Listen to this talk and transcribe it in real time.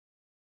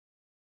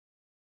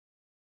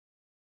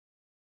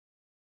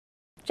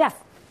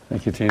Jeff.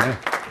 Thank you, Tina.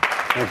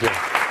 Thank you.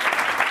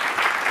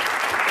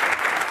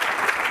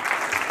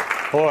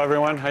 Hello,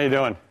 everyone. How you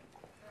doing?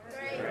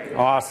 Great.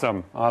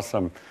 Awesome.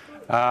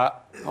 I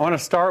want to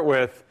start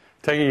with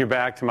taking you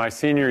back to my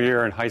senior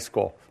year in high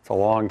school. It's a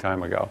long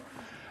time ago.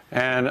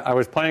 And I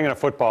was playing in a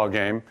football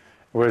game.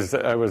 It was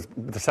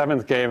the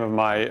seventh game of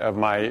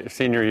my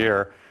senior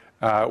year.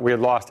 We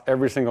had lost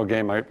every single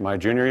game my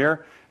junior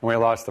year, and we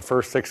had lost the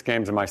first 6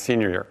 games of my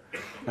senior year.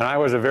 And I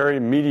was a very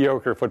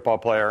mediocre football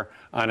player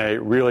on a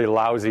really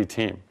lousy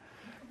team.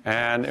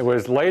 And it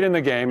was late in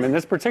the game. In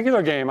this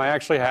particular game, I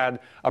actually had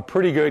a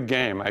pretty good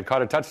game. I had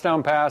caught a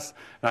touchdown pass,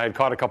 and I had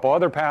caught a couple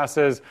other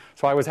passes.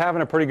 So I was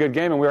having a pretty good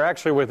game, and we were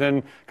actually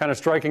within kind of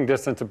striking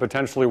distance of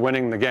potentially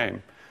winning the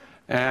game.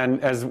 And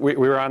as we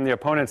were on the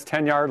opponent's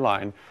 10-yard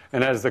line,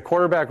 and as the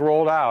quarterback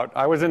rolled out,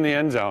 I was in the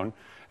end zone,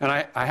 and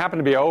I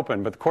happened to be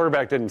open, but the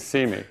quarterback didn't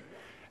see me.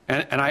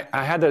 And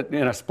I had to,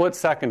 in a split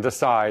second,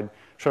 decide,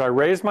 should I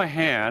raise my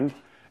hand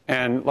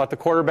and let the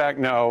quarterback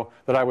know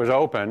that I was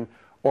open,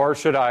 or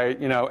should I,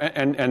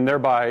 and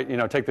thereby,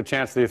 take the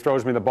chance that he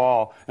throws me the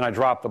ball and I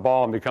drop the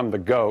ball and become the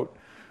GOAT?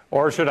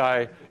 Or should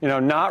I,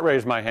 not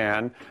raise my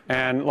hand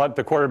and let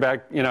the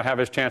quarterback, have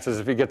his chances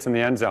if he gets in the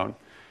end zone?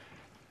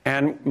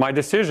 And my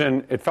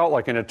decision, it felt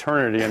like an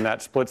eternity in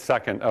that split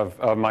second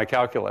of my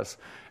calculus.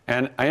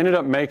 And I ended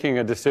up making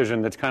a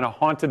decision that's kind of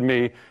haunted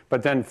me,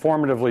 but then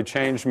formatively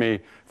changed me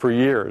for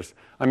years.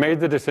 I made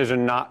the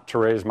decision not to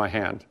raise my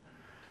hand.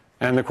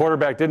 And the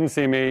quarterback didn't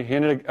see me. He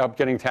ended up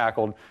getting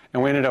tackled,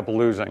 and we ended up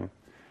losing.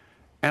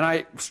 And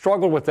I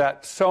struggled with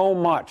that so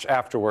much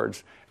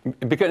afterwards.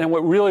 And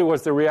what really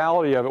was the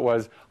reality of it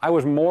was I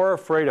was more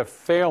afraid of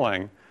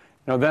failing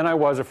than I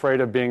was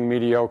afraid of being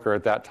mediocre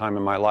at that time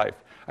in my life.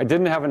 I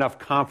didn't have enough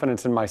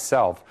confidence in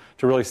myself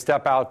to really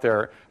step out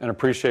there and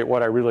appreciate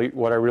what I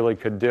really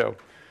could do.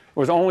 It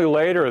was only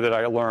later that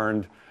I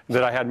learned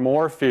that I had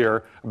more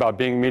fear about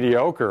being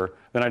mediocre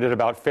than I did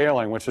about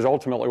failing, which is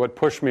ultimately what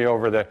pushed me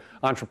over the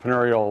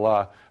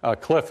entrepreneurial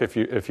cliff,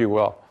 if you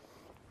will.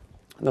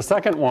 The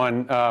second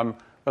one that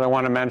I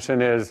want to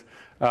mention is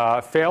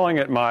failing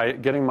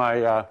at getting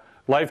my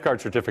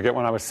lifeguard certificate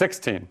when I was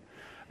 16.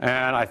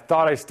 And I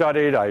thought I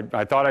studied,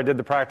 I thought I did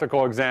the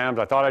practical exams,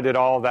 I thought I did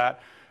all of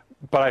that,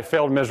 but I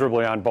failed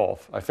miserably on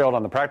both. I failed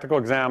on the practical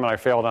exam and I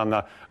failed on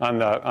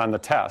the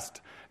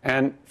test.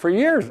 And for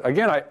years,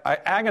 again, I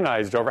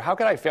agonized over how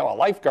could I fail a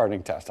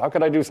lifeguarding test? How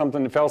could I do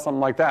something to fail something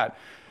like that?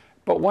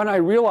 But when I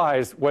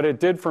realized what it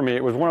did for me,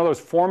 it was one of those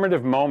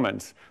formative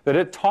moments that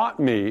it taught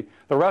me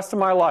the rest of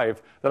my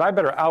life that I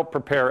better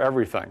out-prepare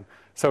everything.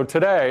 So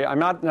today, I'm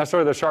not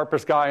necessarily the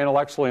sharpest guy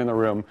intellectually in the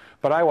room,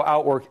 but I will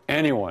outwork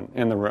anyone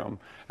in the room.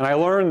 And I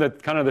learned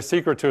that kind of the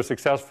secret to a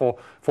successful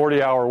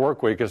 40-hour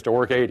work week is to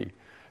work 80.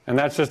 And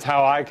that's just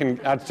how I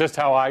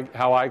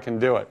can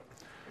do it.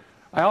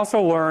 I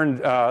also learned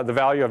the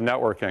value of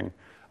networking.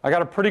 I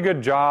got a pretty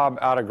good job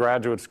out of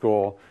graduate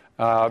school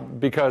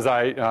because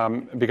I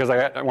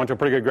went to a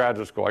pretty good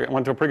graduate school. I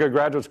went to a pretty good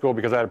graduate school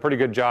because I had a pretty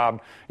good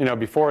job,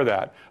 before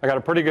that. I got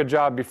a pretty good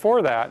job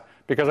before that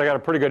because I got a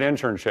pretty good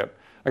internship.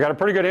 I got a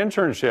pretty good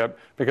internship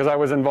because I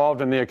was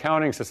involved in the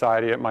accounting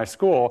society at my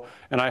school,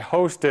 and I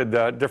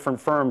hosted different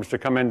firms to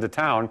come into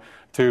town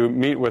to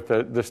meet with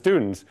the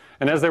students.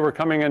 And as they were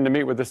coming in to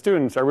meet with the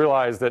students, I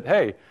realized that,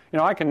 hey,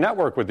 I can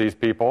network with these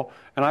people,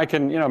 and I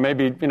can,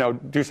 maybe,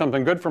 do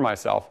something good for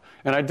myself.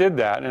 And I did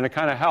that, and it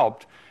kind of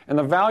helped. And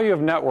the value of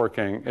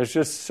networking is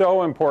just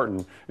so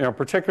important,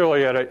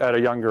 particularly at a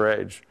younger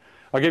age.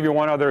 I'll give you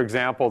one other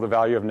example of the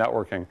value of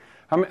networking.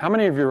 How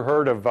many of you have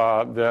heard of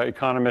the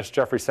economist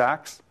Jeffrey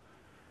Sachs?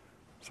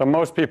 So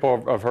most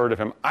people have heard of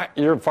him.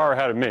 You're far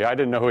ahead of me. I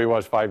didn't know who he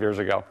was 5 years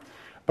ago.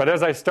 But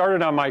as I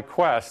started on my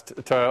quest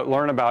to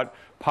learn about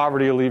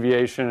poverty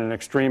alleviation and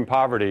extreme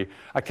poverty,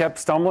 I kept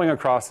stumbling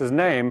across his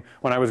name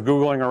when I was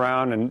Googling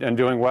around and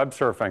doing web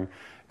surfing.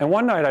 And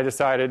one night I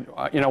decided,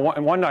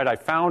 one night I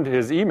found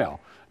his email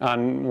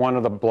on one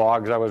of the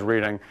blogs I was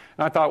reading. And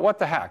I thought, what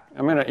the heck?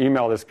 I'm going to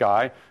email this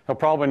guy. He'll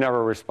probably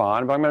never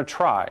respond, but I'm going to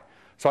try.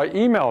 So I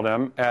emailed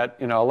him at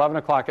 11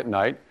 o'clock at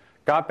night.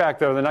 Got back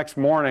there the next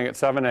morning at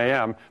 7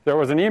 a.m. There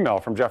was an email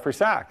from Jeffrey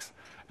Sachs,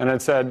 and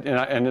it said,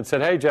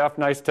 "Hey Jeff,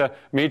 nice to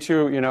meet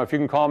you. If you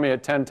can call me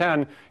at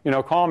 10:10,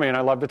 call me, and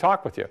I'd love to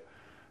talk with you."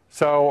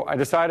 So I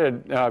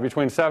decided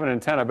between 7 and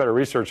 10, I better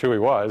research who he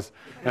was.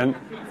 And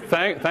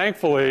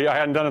thankfully, I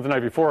hadn't done it the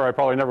night before. I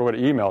probably never would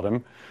have emailed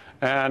him.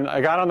 And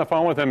I got on the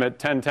phone with him at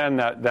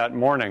 10:10 that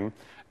morning.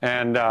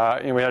 And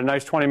we had a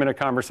nice 20-minute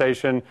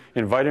conversation. He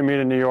invited me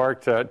to New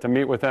York to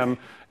meet with him.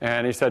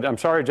 And he said, "I'm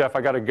sorry, Jeff,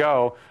 I got to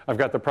go. I've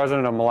got the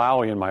president of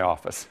Malawi in my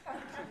office."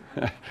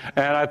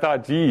 And I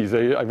thought, geez,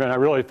 I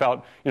really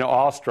felt,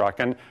 awestruck.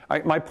 And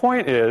my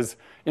point is,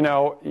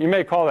 you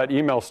may call that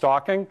email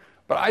stalking,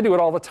 but I do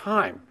it all the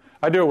time.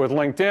 I do it with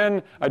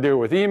LinkedIn. I do it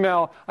with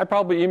email. I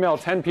probably email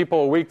 10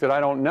 people a week that I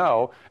don't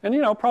know. And,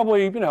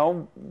 probably,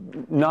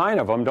 9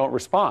 of them don't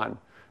respond.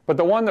 But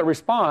the one that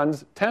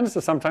responds tends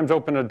to sometimes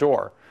open a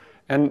door.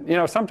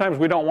 And, sometimes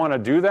we don't want to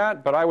do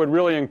that, but I would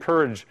really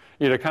encourage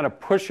you to kind of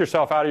push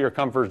yourself out of your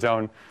comfort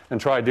zone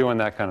and try doing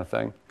that kind of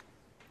thing.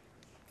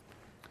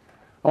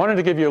 I wanted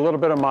to give you a little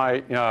bit of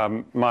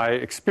my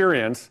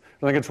experience.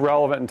 I think it's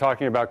relevant in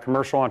talking about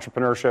commercial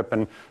entrepreneurship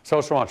and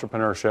social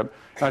entrepreneurship.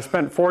 I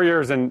spent 4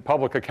 years in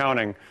public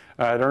accounting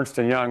at Ernst &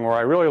 Young, where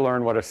I really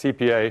learned what a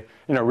CPA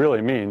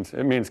really means.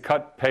 It means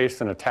cut,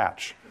 paste, and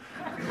attach.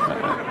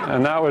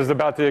 And that was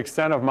about the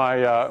extent of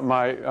my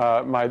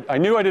I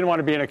knew I didn't want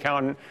to be an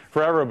accountant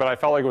forever, but I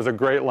felt like it was a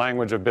great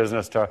language of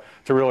business to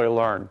really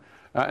learn.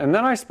 And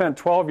then I spent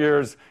 12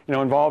 years,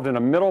 involved in a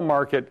middle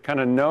market kind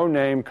of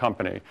no-name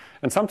company.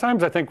 And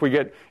sometimes I think we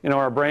get,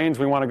 our brains,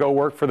 we want to go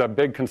work for the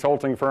big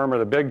consulting firm or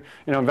the big,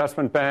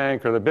 investment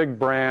bank or the big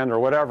brand or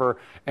whatever.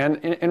 And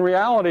in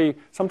reality,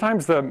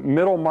 sometimes the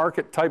middle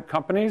market type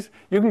companies,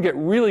 you can get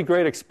really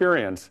great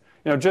experience,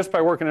 just by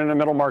working in a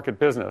middle market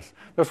business.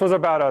 This was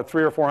about a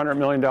 $300 or $400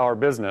 million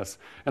business,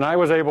 and I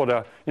was able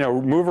to,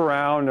 move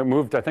around.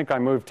 I think I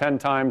moved 10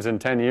 times in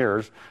 10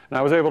 years, and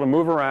I was able to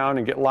move around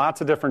and get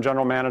lots of different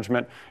general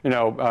management,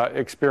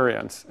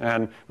 experience,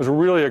 and it was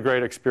really a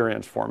great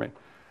experience for me.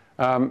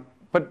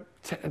 But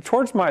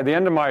towards the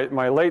end of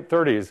my late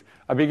 30s,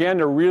 I began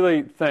to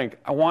really think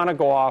I want to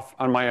go off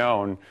on my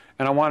own,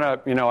 and I want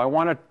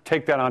to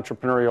take that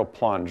entrepreneurial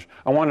plunge.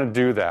 I want to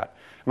do that.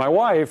 My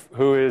wife,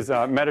 who is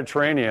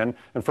Mediterranean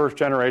and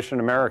first-generation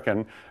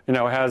American,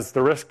 has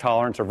the risk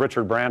tolerance of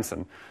Richard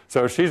Branson.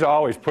 So she's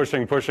always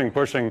pushing,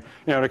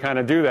 to kind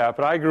of do that.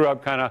 But I grew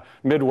up kind of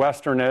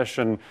Midwesternish,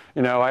 and,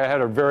 I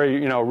had a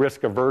very,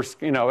 risk-averse,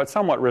 a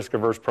somewhat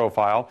risk-averse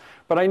profile.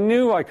 But I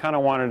knew I kind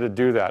of wanted to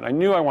do that. I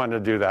knew I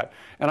wanted to do that.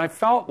 And I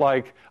felt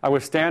like I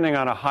was standing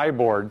on a high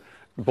board,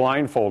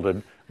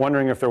 blindfolded,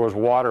 wondering if there was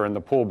water in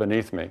the pool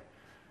beneath me.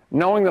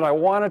 Knowing that I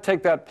want to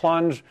take that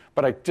plunge,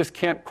 but I just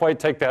can't quite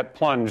take that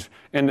plunge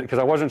because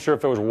I wasn't sure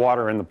if there was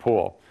water in the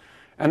pool.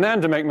 And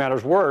then, to make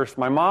matters worse,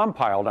 my mom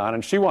piled on,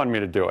 and she wanted me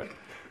to do it.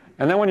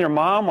 And then when your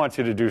mom wants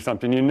you to do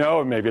something,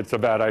 maybe it's a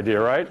bad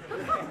idea, right?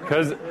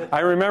 Because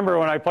I remember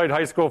when I played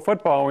high school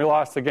football, and we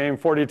lost the game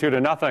 42-0,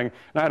 and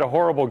I had a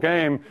horrible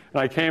game,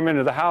 and I came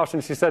into the house,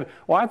 and she said,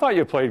 "Well, I thought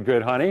you played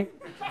good, honey."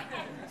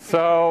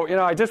 So,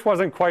 I just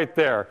wasn't quite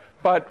there.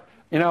 But,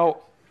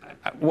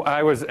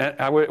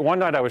 one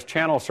night I was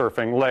channel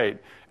surfing late,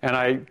 and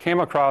I came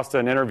across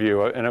an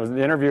interview, and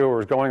the interviewer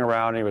was going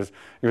around, and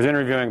he was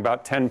interviewing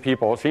about 10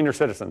 people, senior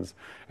citizens,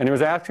 and he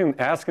was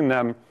asking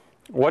them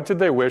what did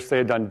they wish they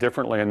had done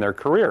differently in their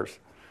careers.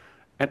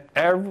 And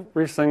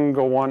every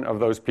single one of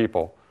those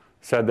people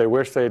said they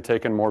wish they had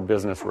taken more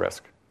business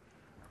risk.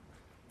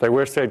 They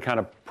wish they had kind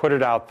of put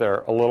it out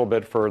there a little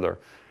bit further.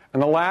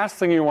 And the last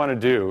thing you want to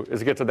do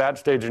is get to that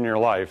stage in your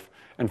life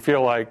and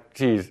feel like,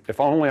 geez, if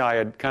only I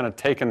had kind of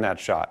taken that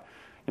shot.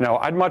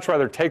 I'd much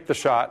rather take the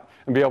shot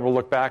and be able to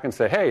look back and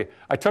say, hey,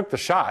 I took the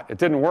shot. It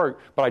didn't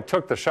work, but I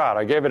took the shot.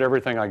 I gave it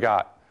everything I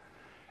got.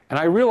 And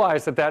I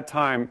realized at that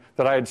time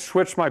that I had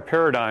switched my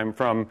paradigm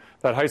from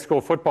that high school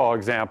football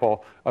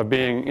example of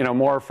being,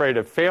 more afraid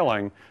of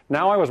failing.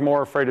 Now I was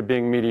more afraid of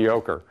being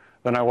mediocre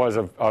than I was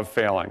of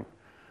failing.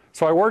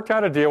 So I worked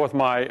out a deal with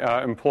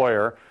my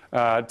employer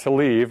to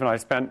leave, and I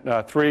spent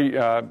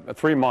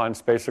 3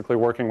 months basically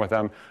working with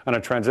them on a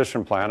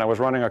transition plan. I was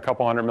running a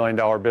couple $100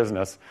 million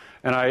business,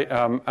 and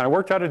I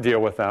worked out a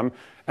deal with them,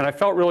 and I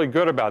felt really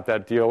good about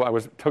that deal. I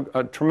took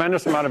a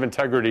tremendous amount of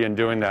integrity in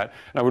doing that,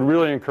 and I would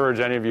really encourage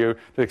any of you, to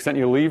the extent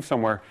you leave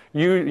somewhere,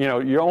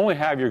 you only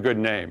have your good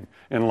name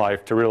in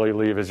life to really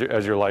leave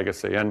as your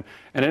legacy. And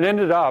it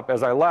ended up,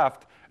 as I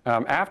left,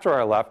 after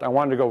I left, I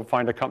wanted to go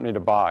find a company to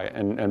buy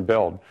and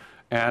build.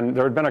 And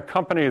there had been a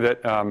company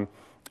that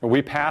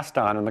we passed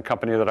on in the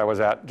company that I was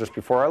at just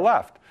before I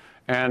left.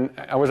 And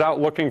I was out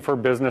looking for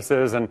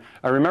businesses, and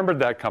I remembered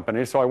that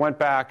company, so I went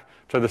back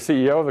to the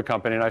CEO of the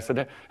company, and I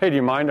said, hey, do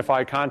you mind if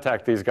I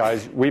contact these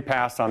guys? We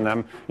passed on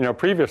them,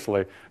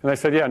 previously. And they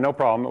said, yeah, no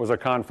problem. It was a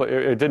conflict.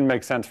 It didn't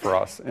make sense for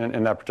us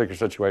in that particular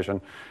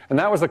situation. And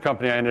that was the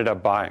company I ended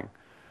up buying.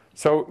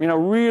 So,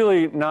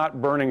 really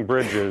not burning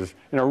bridges,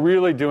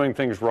 really doing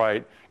things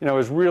right,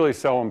 is really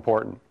so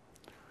important.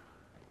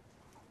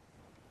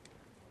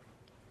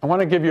 I want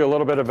to give you a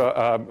little bit of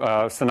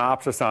a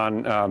synopsis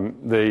on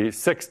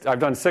I've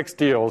done 6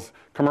 deals,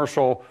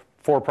 commercial,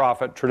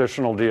 for-profit,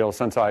 traditional deals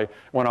since I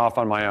went off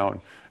on my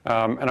own.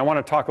 And I want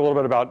to talk a little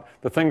bit about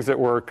the things that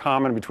were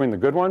common between the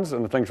good ones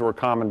and the things that were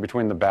common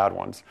between the bad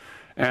ones.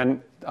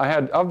 And I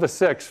had, of the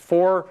 6,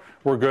 4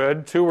 were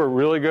good, 2 were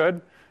really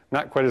good,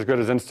 not quite as good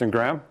as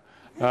Instagram,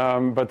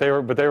 but they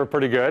were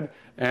pretty good.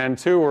 And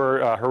 2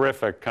 were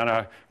horrific, kind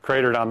of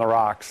cratered on the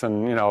rocks,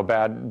 and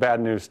bad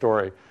news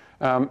story.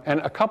 And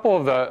a couple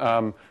of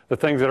the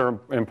things that are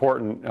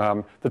important,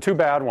 the 2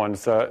 bad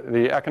ones,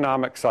 the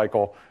economic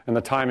cycle and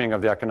the timing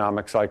of the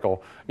economic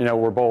cycle,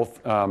 were both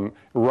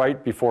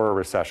right before a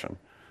recession.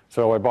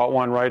 So I bought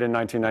one right in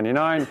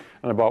 1999,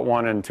 and I bought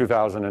one in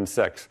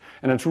 2006.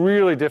 And it's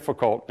really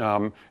difficult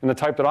in the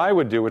type that I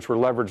would do, which were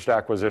leveraged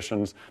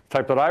acquisitions, the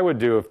type that I would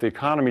do if the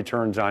economy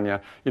turns on you,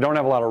 you don't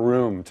have a lot of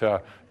room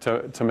to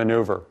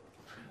maneuver.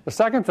 The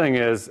second thing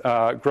is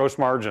gross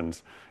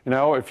margins.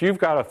 If you've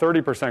got a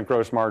 30%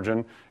 gross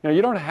margin,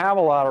 you don't have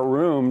a lot of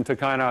room to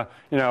kind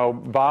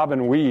of, bob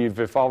and weave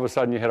if all of a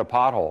sudden you hit a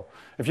pothole.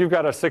 If you've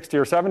got a 60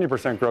 or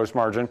 70% gross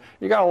margin,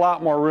 you got a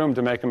lot more room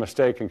to make a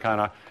mistake and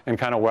kind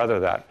of weather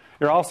that.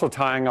 You're also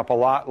tying up a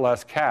lot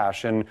less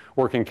cash in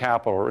working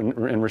capital, in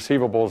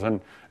receivables,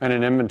 and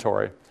in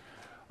inventory.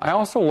 I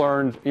also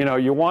learned,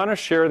 you want to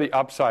share the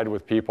upside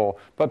with people,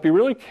 but be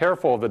really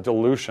careful of the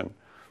dilution.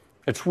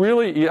 It's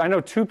really, I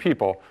know 2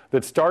 people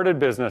that started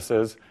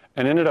businesses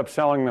and ended up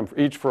selling them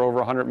each for over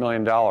 $100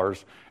 million,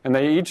 and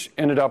they each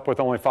ended up with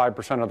only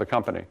 5% of the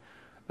company.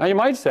 Now, you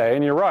might say,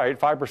 and you're right,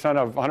 5%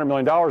 of $100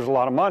 million is a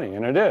lot of money,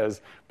 and it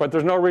is, but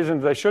there's no reason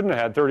that they shouldn't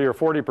have had 30 or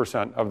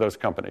 40% of those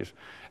companies.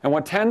 And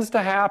what tends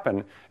to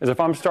happen is if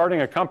I'm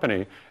starting a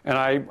company and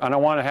I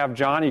want to have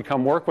Johnny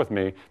come work with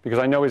me because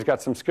I know he's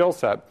got some skill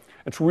set,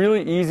 it's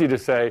really easy to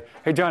say,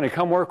 hey, Johnny,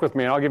 come work with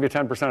me, and I'll give you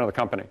 10% of the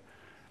company.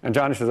 And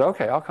Johnny says,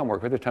 okay, I'll come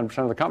work with you, 10%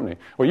 of the company.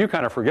 Well, you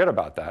kind of forget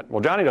about that. Well,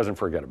 Johnny doesn't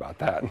forget about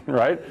that,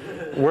 right?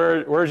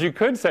 Whereas you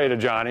could say to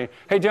Johnny,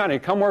 hey, Johnny,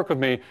 come work with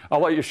me. I'll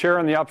let you share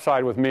in the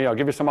upside with me. I'll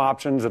give you some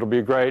options. It'll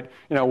be great.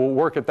 We'll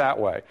work it that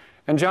way.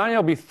 And Johnny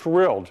will be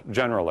thrilled,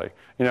 generally,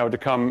 to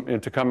come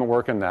and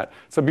work in that.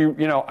 So,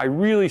 I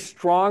really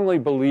strongly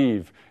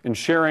believe in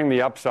sharing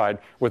the upside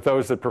with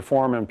those that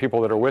perform and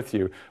people that are with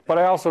you. But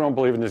I also don't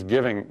believe in just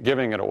giving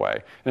it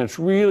away. And it's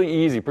really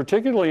easy,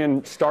 particularly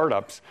in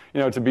startups,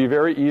 to be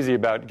very easy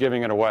about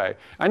giving it away.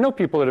 I know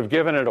people that have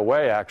given it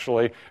away,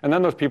 actually, and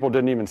then those people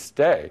didn't even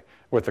stay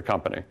with the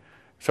company.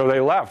 So they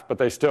left, but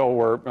they still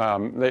were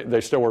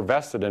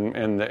vested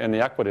in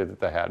the equity that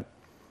they had.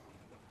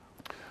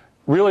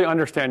 Really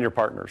understand your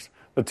partners.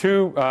 The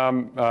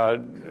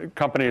 2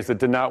 companies that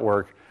did not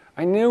work,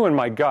 I knew in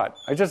my gut.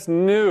 I just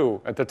knew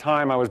at the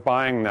time I was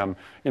buying them,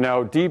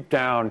 deep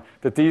down,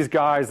 that these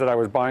guys that I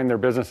was buying their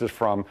businesses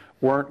from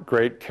weren't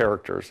great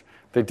characters.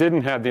 They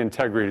didn't have the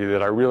integrity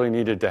that I really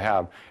needed to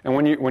have. And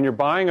when you're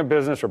buying a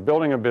business or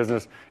building a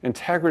business,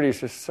 integrity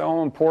is just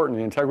so important,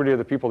 the integrity of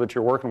the people that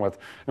you're working with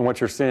and what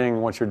you're seeing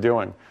and what you're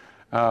doing.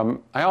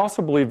 I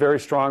also believe very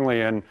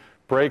strongly in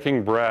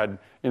breaking bread,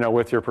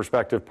 with your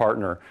prospective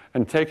partner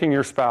and taking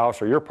your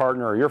spouse or your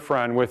partner or your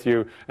friend with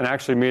you and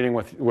actually meeting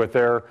with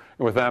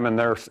them and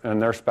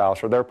their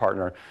spouse or their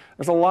partner.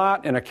 There's a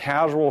lot in a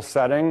casual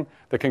setting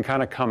that can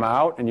kind of come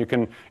out, and you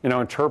can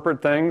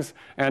interpret things.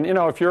 And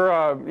if you're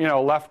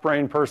a left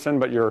brain person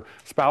but your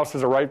spouse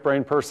is a right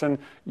brain person,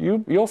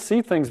 you'll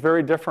see things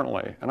very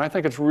differently. And I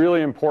think it's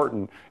really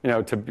important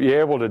to be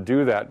able to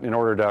do that in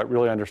order to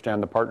really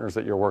understand the partners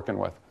that you're working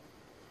with.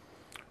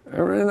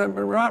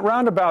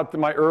 Around about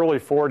my early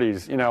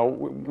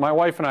 40s, my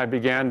wife and I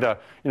began to,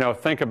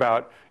 think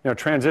about,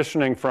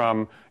 transitioning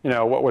from,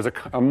 what was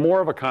a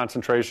more of a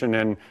concentration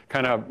in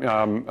kind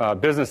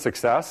of business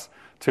success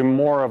to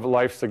more of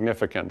life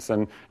significance.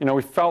 And,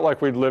 we felt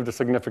like we'd lived a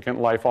significant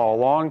life all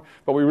along,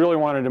 but we really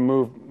wanted to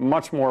move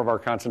much more of our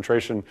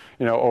concentration,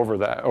 over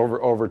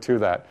to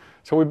that.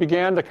 So we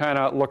began to kind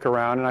of look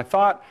around, and I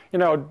thought,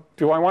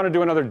 do I want to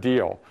do another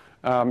deal?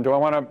 Do I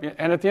want to?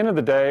 And at the end of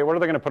the day, what are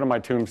they going to put on my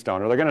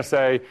tombstone? Are they going to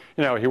say,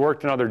 he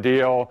worked another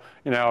deal,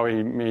 he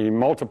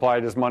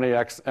multiplied his money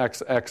X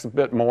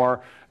bit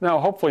more? No,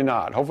 hopefully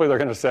not. Hopefully they're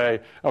going to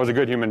say, I was a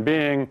good human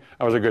being,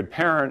 I was a good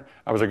parent,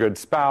 I was a good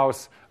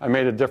spouse, I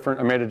made a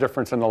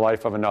difference in the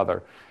life of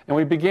another. And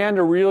we began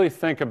to really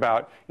think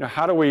about,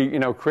 how do we,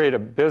 create a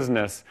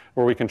business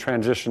where we can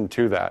transition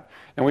to that?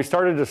 And we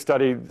started to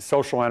study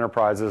social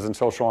enterprises and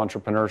social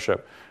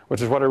entrepreneurship,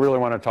 which is what I really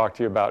want to talk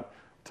to you about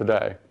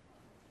today.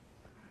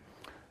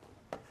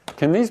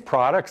 Can these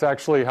products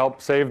actually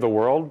help save the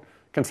world?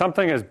 Can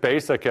something as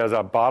basic as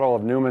a bottle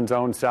of Newman's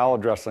Own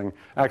salad dressing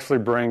actually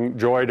bring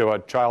joy to a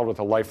child with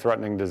a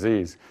life-threatening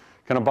disease?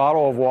 Can a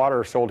bottle of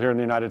water sold here in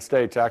the United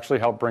States actually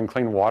help bring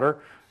clean water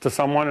to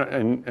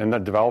someone in the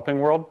developing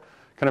world?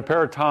 Can a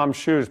pair of Tom's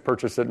shoes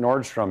purchased at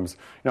Nordstrom's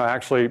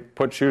actually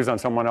put shoes on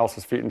someone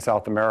else's feet in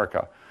South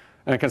America?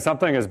 And can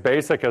something as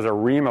basic as a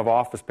ream of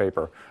office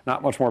paper,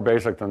 not much more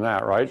basic than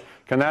that, right?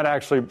 Can that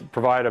actually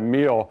provide a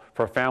meal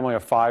for a family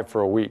of 5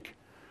 for a week?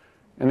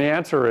 And the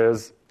answer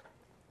is,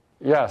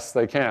 yes,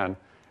 they can.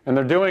 And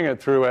they're doing it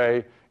through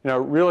a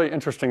really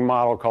interesting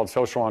model called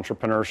social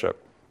entrepreneurship.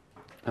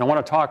 And I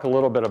want to talk a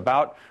little bit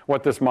about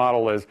what this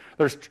model is.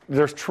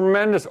 There's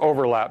tremendous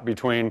overlap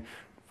between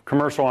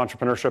commercial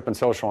entrepreneurship and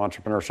social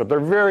entrepreneurship. They're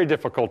very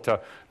difficult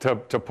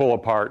to pull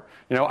apart.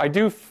 I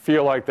do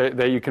feel like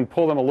that you can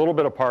pull them a little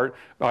bit apart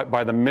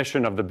by the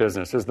mission of the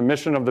business. Is the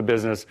mission of the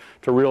business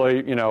to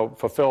really,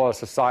 fulfill a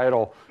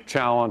societal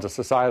challenge, a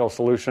societal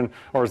solution,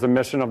 or is the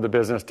mission of the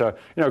business to,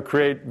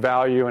 create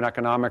value and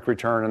economic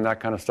return and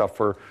that kind of stuff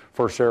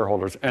for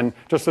shareholders? And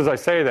just as I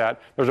say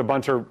that, there's a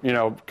bunch of,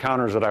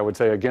 counters that I would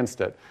say against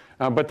it.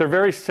 But they're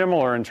very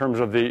similar in terms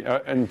of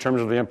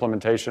the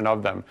implementation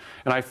of them.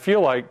 And I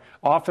feel like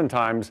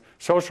oftentimes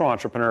social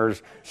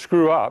entrepreneurs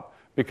screw up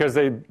because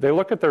they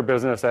look at their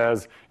business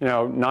as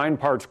 9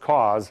 parts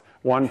cause,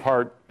 1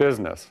 part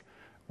business.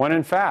 when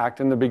in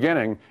fact, in the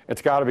beginning,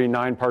 it's got to be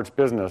 9 parts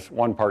business,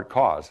 1 part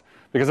cause.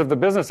 Because if the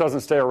business doesn't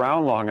stay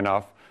around long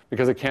enough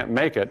because it can't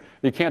make it,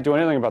 you can't do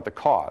anything about the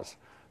cause.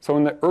 So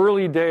in the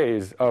early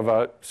days of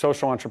a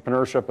social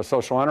entrepreneurship, a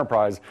social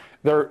enterprise,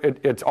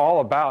 it's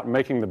all about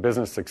making the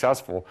business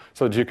successful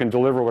so that you can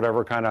deliver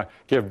whatever kind of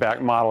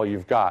give-back model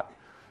you've got.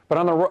 But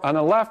on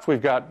the left,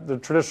 we've got the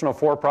traditional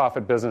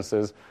for-profit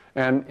businesses,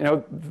 and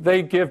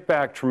they give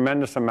back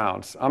tremendous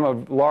amounts. I'm a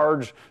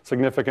large,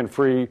 significant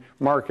free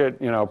market,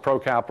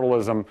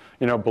 pro-capitalism,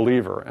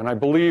 believer, and I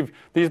believe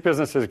these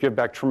businesses give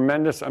back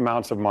tremendous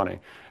amounts of money.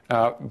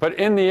 But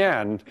in the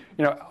end,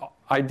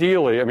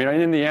 ideally,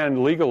 in the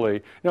end,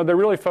 legally, they're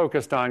really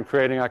focused on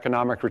creating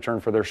economic return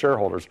for their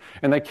shareholders,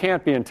 and they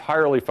can't be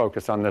entirely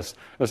focused on this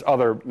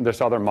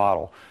other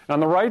model. And on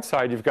the right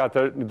side, you've got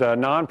the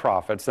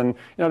nonprofits, and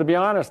to be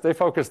honest, they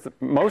focus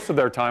most of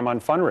their time on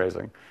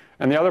fundraising,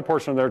 and the other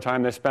portion of their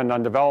time they spend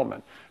on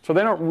development. So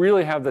they don't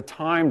really have the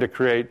time to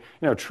create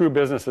true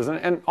businesses,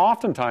 and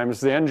oftentimes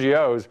the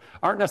NGOs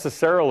aren't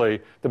necessarily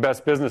the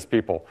best business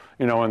people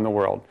in the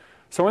world.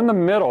 So in the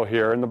middle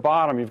here, in the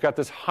bottom, you've got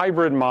this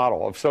hybrid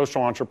model of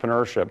social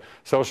entrepreneurship,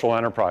 social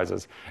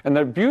enterprises. And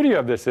the beauty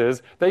of this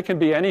is they can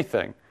be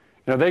anything.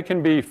 They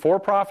can be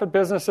for-profit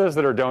businesses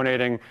that are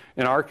donating,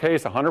 in our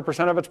case,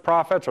 100% of its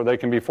profits, or they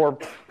can be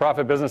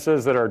for-profit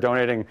businesses that are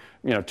donating,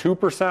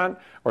 2%,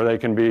 or they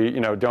can be,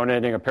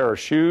 donating a pair of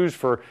shoes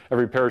for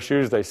every pair of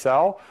shoes they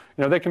sell.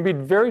 They can be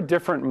very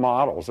different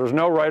models. There's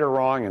no right or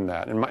wrong in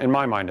that, in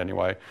my mind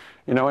anyway.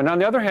 And on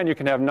the other hand, you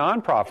can have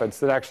nonprofits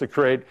that actually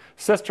create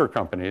sister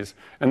companies,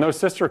 and those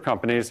sister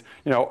companies,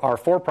 are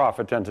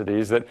for-profit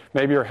entities that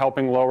maybe are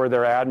helping lower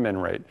their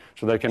admin rate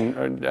so they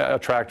can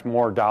attract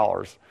more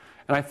dollars.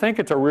 And I think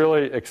it's a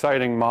really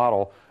exciting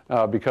model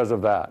because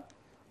of that.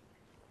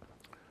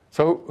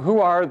 So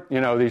who are,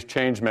 these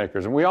change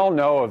makers? And we all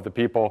know of the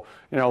people,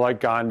 like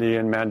Gandhi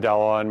and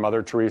Mandela and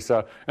Mother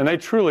Teresa, and they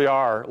truly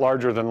are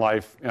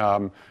larger-than-life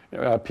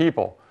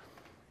people.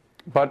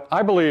 But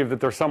I believe that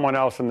there's someone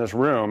else in this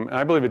room, and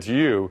I believe it's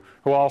you,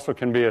 who also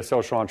can be a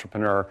social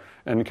entrepreneur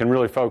and can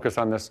really focus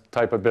on this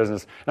type of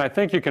business. And I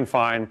think you can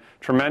find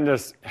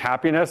tremendous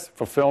happiness,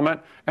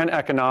 fulfillment, and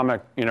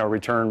economic,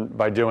 return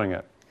by doing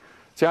it.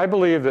 See, I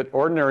believe that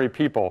ordinary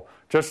people,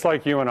 just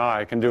like you and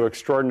I, can do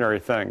extraordinary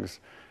things.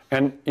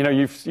 And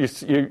you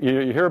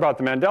hear about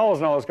the Mandelas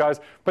and all those guys,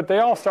 but they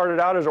all started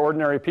out as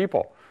ordinary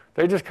people.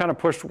 They just kind of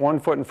pushed one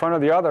foot in front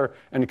of the other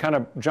and kind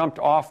of jumped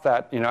off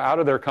that, out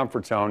of their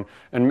comfort zone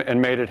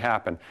and made it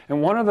happen.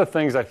 And one of the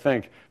things I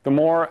think, the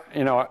more,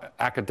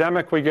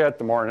 academic we get,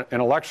 the more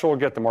intellectual we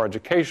get, the more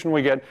education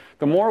we get,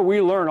 the more we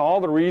learn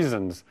all the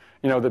reasons,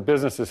 that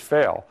businesses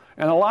fail.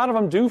 And a lot of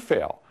them do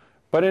fail.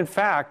 But in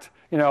fact,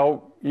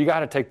 you got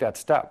to take that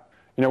step.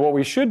 What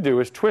we should do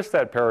is twist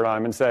that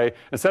paradigm and say,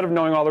 instead of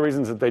knowing all the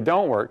reasons that they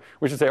don't work,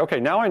 we should say, okay,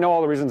 now I know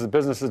all the reasons that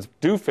businesses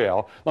do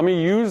fail. Let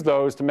me use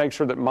those to make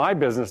sure that my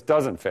business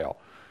doesn't fail.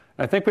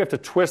 And I think we have to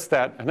twist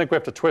that. I think we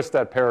have to twist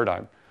that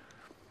paradigm.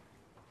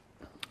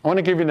 I want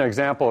to give you an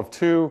example of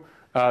 2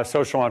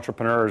 social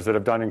entrepreneurs that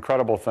have done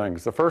incredible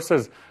things. The first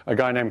is a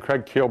guy named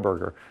Craig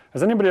Kielburger.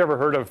 Has anybody ever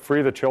heard of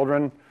Free the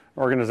Children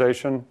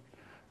organization?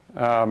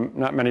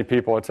 Not many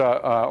people. It's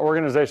an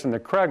organization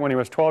that Craig, when he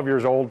was 12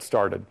 years old,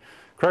 started.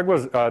 Craig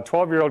was a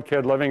 12-year-old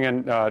kid living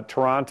in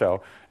Toronto,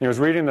 and he was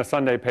reading the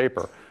Sunday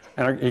paper.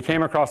 And he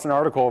came across an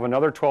article of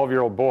another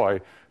 12-year-old boy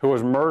who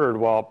was murdered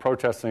while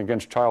protesting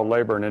against child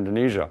labor in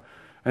Indonesia.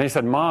 And he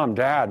said, Mom,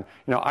 Dad,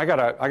 I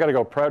gotta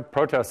go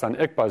protest on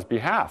Iqbal's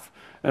behalf.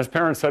 And his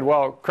parents said,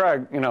 well,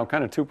 Craig,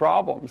 kind of 2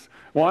 problems.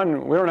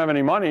 1, we don't have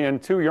any money,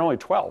 and 2, you're only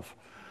 12.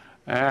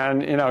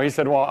 And, he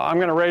said, well, I'm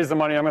going to raise the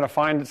money. I'm going to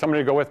find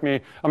somebody to go with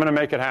me. I'm going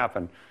to make it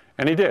happen.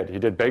 And he did. He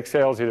did bake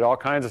sales. He did all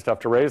kinds of stuff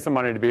to raise the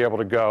money to be able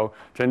to go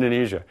to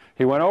Indonesia.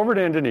 He went over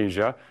to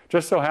Indonesia.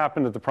 Just so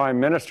happened that the Prime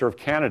Minister of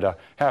Canada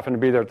happened to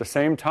be there at the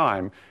same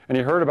time, and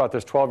he heard about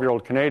this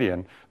 12-year-old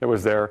Canadian that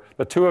was there.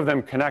 The 2 of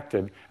them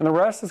connected, and the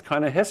rest is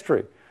kind of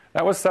history.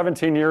 That was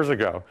 17 years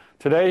ago.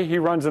 Today, he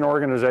runs an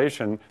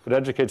organization that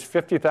educates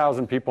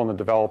 50,000 people in the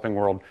developing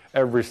world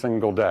every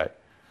single day,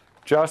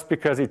 just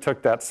because he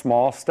took that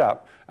small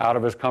step out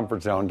of his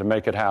comfort zone to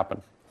make it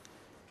happen.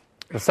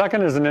 The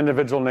second is an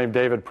individual named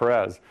David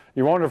Perez.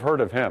 You won't have heard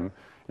of him.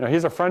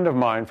 He's a friend of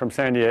mine from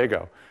San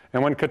Diego.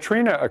 And when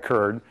Katrina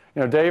occurred,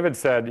 David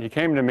said, he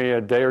came to me a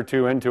day or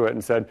 2 into it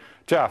and said,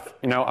 Jeff,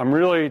 I'm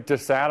really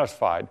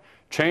dissatisfied.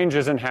 Change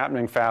isn't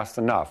happening fast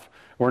enough.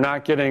 We're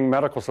not getting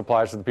medical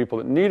supplies to the people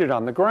that need it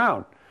on the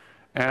ground.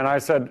 And I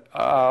said,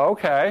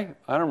 okay,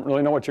 I don't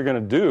really know what you're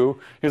going to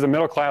do. He's a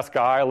middle-class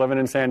guy living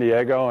in San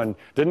Diego and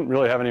didn't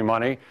really have any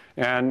money.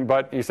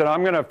 But he said,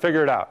 I'm going to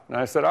figure it out. And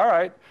I said, all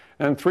right.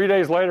 And 3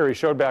 days later, he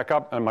showed back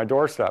up on my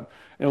doorstep.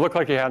 And it looked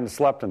like he hadn't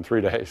slept in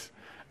 3 days.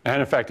 And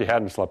in fact, he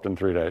hadn't slept in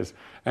 3 days.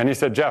 And he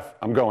said, Jeff,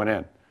 I'm going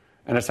in.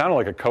 And it sounded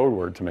like a code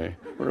word to me.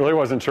 I really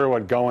wasn't sure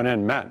what going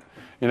in meant.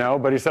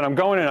 But he said, I'm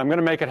going in. I'm going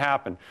to make it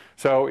happen.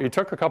 So he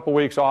took a couple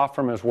weeks off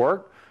from his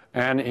work.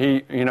 And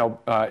he,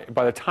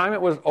 by the time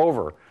it was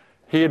over,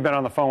 He had been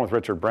on the phone with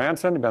Richard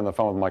Branson. He'd been on the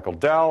phone with Michael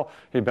Dell.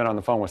 He'd been on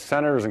the phone with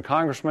senators and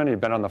congressmen. He'd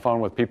been on the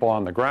phone with people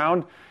on the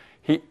ground.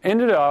 He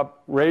ended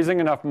up raising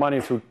enough money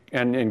through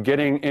and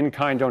getting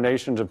in-kind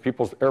donations of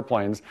people's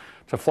airplanes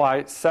to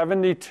fly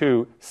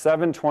 72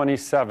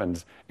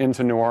 727s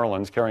into New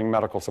Orleans carrying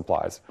medical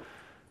supplies.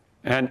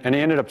 And he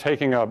ended up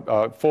taking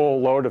a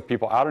full load of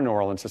people out of New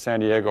Orleans to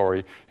San Diego,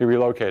 where he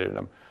relocated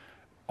them.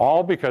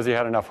 All because he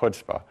had enough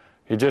chutzpah.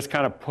 He just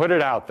kind of put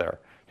it out there.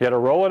 He had a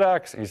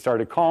Rolodex. He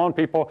started calling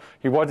people.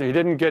 He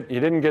didn't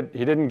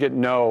get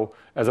no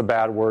as a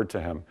bad word to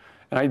him.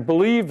 And I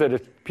believe that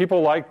if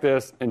people like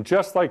this, and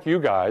just like you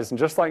guys, and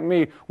just like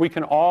me, we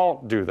can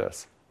all do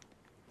this.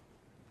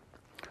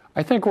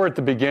 I think we're at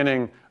the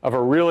beginning of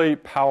a really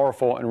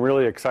powerful and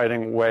really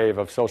exciting wave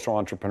of social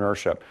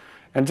entrepreneurship.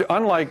 And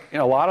unlike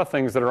a lot of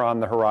things that are on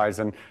the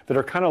horizon that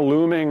are kind of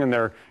looming and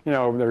they're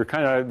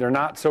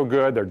not so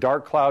good, they're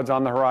dark clouds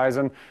on the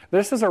horizon,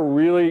 this is a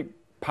really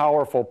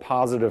powerful,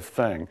 positive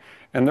thing.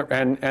 And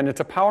it's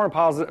a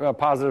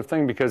positive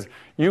thing because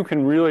you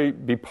can really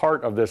be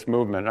part of this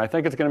movement. And I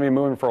think it's going to be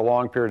moving for a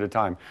long period of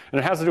time. And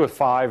it has to do with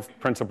 5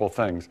 principal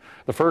things.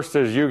 The first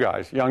is you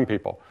guys, young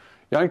people.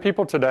 Young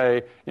people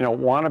today,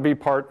 want to be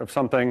part of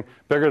something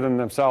bigger than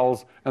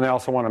themselves, and they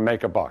also want to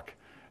make a buck.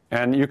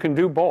 And you can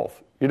do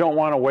both. You don't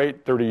want to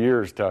wait 30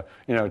 years to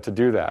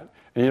do that.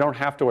 And you don't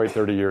have to wait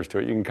 30 years to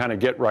it. You can kind of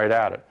get right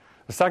at it.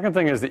 The second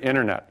thing is the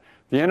internet.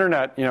 The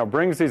internet,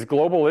 brings these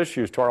global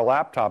issues to our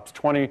laptops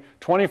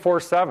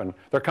 24/7.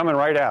 They're coming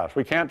right at us.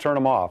 We can't turn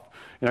them off.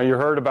 You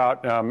heard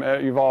about,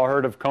 you've all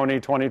heard of Coney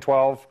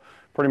 2012,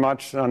 pretty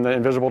much, on the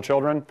invisible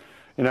children.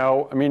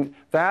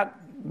 That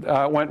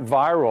went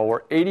viral,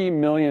 where 80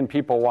 million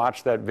people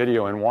watched that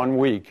video in 1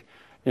 week,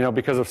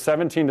 because of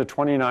 17 to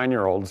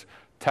 29-year-olds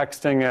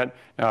texting it,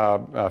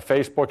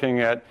 Facebooking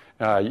it,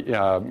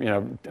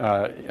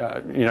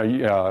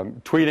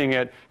 tweeting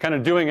it, kind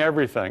of doing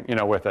everything,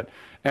 with it.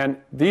 And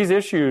these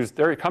issues,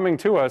 they're coming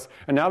to us,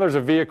 and now there's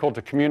a vehicle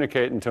to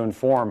communicate and to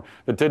inform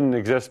that didn't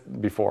exist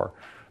before.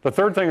 The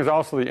third thing is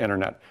also the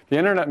internet. The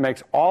internet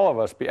makes all of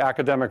us be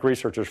academic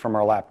researchers from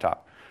our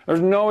laptop.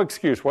 There's no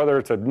excuse, whether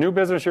it's a new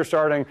business you're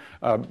starting,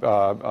 a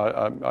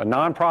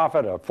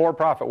nonprofit, a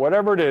for-profit,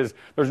 whatever it is,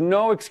 there's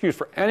no excuse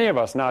for any of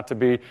us not to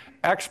be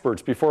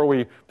experts before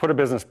we put a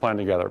business plan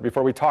together,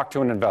 before we talk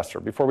to an investor,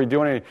 before we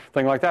do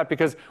anything like that,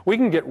 because we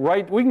can get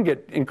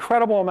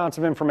incredible amounts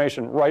of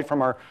information right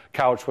from our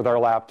couch with our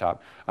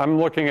laptop.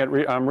 I'm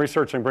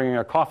researching bringing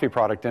a coffee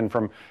product in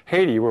from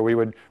Haiti, where we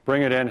would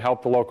bring it in,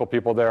 help the local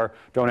people there,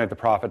 donate the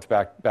profits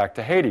back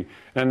to Haiti.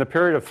 And in the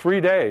period of 3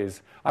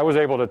 days, I was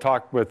able to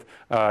talk with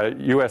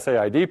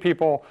USAID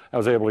people. I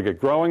was able to get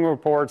growing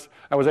reports.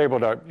 I was able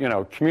to,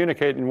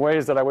 communicate in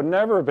ways that I would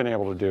never have been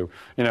able to do,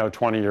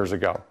 20 years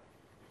ago.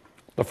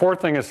 The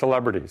fourth thing is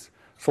celebrities.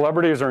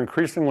 Celebrities are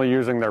increasingly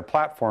using their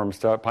platforms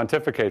to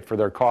pontificate for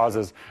their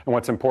causes and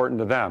what's important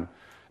to them.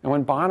 And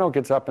when Bono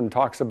gets up and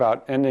talks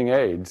about ending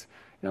AIDS,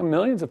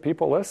 millions of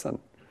people listen.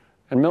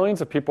 And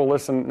millions of people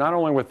listen not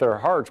only with their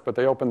hearts, but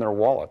they open their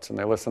wallets, and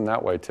they listen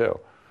that way too.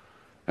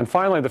 And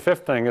finally, the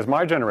fifth thing is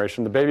my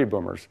generation, the baby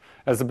boomers.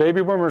 As the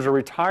baby boomers are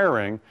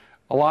retiring,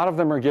 a lot of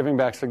them are giving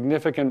back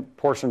significant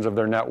portions of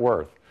their net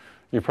worth.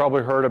 You've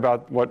probably heard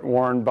about what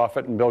Warren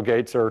Buffett and Bill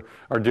Gates are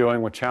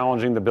doing with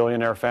challenging the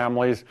billionaire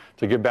families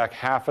to give back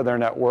half of their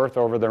net worth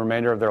over the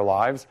remainder of their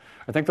lives.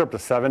 I think they're up to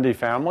 70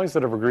 families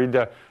that have agreed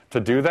to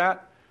do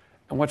that.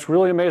 And what's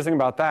really amazing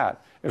about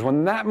that is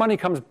when that money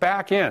comes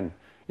back in,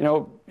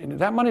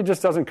 that money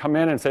just doesn't come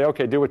in and say,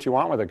 okay, do what you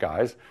want with it,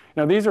 guys.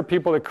 These are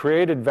people that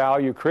created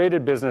value,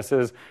 created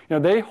businesses.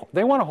 They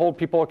want to hold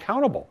people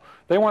accountable.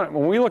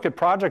 When we look at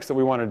projects that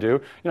we want to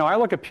do, I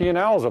look at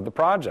P&Ls of the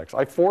projects.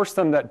 I force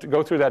them to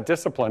go through that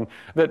discipline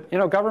that,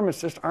 governments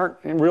just aren't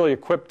really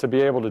equipped to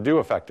be able to do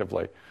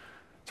effectively.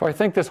 So I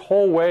think this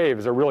whole wave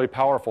is a really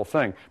powerful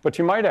thing. But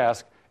you might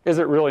ask, is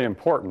it really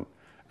important?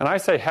 And I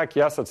say, heck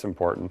yes, it's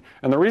important.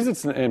 And the reason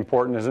it's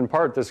important is in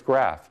part this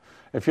graph.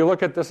 If you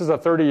look at, this is a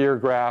 30-year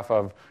graph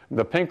of,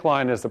 the pink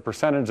line is the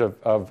percentage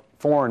of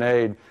foreign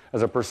aid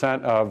as a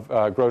percent of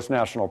gross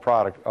national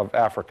product of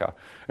Africa.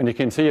 And you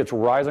can see it's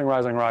rising,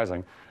 rising,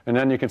 rising. And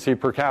then you can see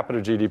per capita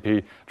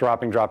GDP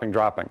dropping, dropping,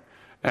 dropping.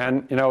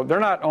 And, they're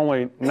not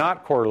only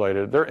not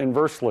correlated, they're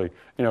inversely,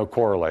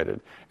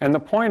 correlated. And the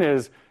point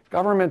is,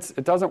 governments,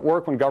 it doesn't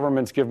work when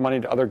governments give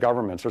money to other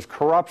governments. There's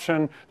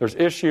corruption, there's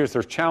issues,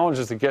 there's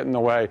challenges that get in the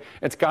way.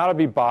 It's got to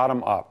be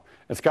bottom up.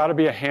 It's got to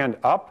be a hand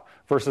up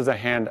versus a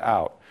hand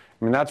out.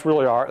 I mean, that's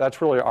really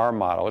our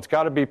model. It's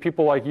got to be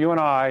people like you and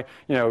I,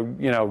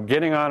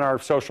 getting on our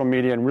social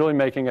media and really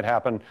making it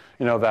happen,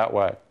 that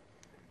way.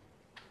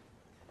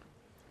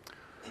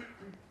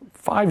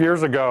 5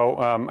 years ago,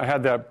 I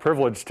had that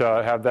privilege to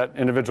have that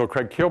individual,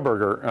 Craig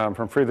Kielburger,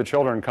 from Free the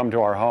Children, come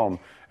to our home.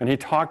 and he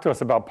talked to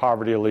us about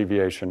poverty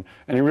alleviation.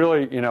 And he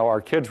really,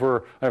 our kids I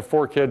have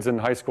 4 kids in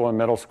high school and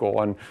middle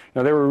school, and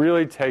they were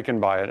really taken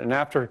by it. And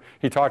after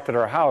he talked at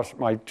our house,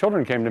 my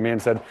children came to me and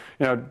said,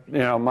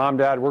 Mom,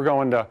 Dad, we're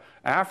going to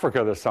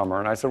Africa this summer.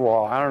 And I said,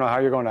 well, I don't know how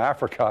you're going to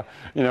Africa,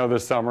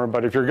 this summer,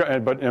 but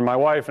and my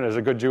wife, and as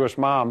a good Jewish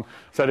mom,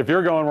 said, if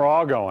you're going, we're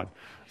all going.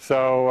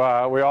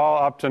 So we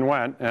all upped and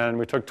went, and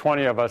we took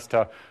 20 of us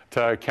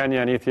to Kenya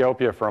and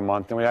Ethiopia for a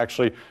month, and we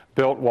actually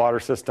built water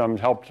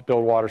systems, helped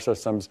build water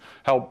systems,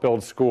 helped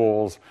build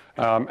schools,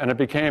 and it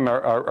became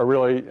a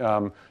really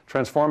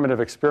transformative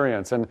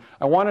experience. And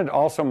I wanted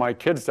also my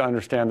kids to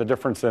understand the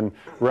difference in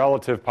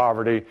relative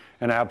poverty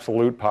and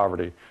absolute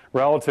poverty.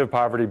 Relative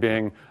poverty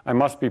being, I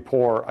must be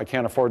poor, I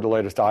can't afford the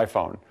latest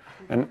iPhone.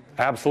 And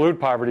absolute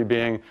poverty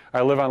being,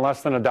 I live on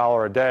less than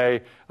 $1 a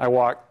day, I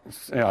walk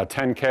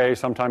 10K,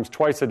 sometimes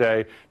twice a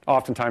day,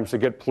 oftentimes to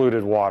get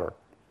polluted water.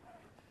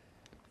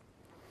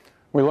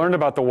 We learned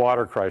about the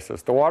water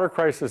crisis. The water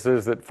crisis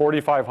is that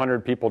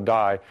 4,500 people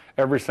die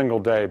every single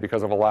day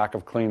because of a lack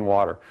of clean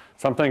water.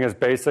 Something as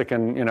basic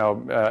and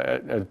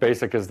as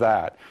basic as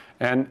that.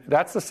 And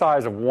that's the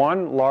size of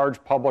one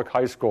large public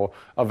high school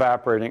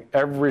evaporating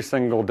every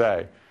single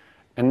day.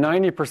 And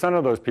 90%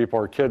 of those people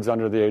are kids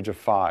under the age of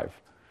 5.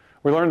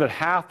 We learned that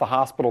half the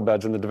hospital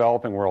beds in the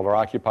developing world are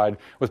occupied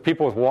with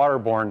people with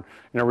waterborne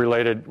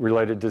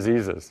related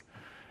diseases.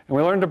 And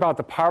we learned about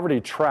the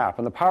poverty trap.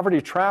 And the poverty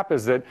trap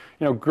is that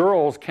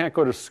girls can't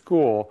go to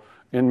school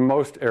in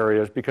most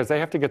areas because they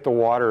have to get the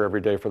water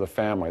every day for the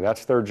family.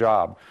 That's their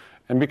job.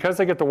 And because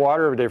they get the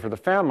water every day for the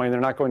family and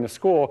they're not going to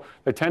school,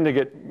 they tend to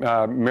get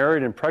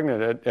married and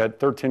pregnant at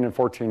 13 and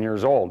 14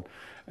 years old.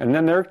 And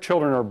then their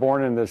children are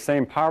born in the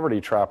same poverty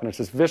trap, and it's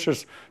this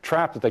vicious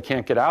trap that they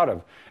can't get out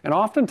of. And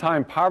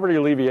oftentimes, poverty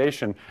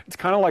alleviation, it's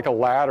kind of like a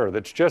ladder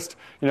that's just,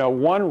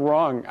 one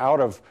rung out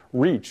of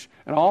reach.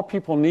 And all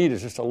people need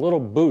is just a little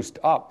boost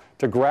up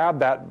to grab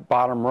that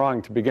bottom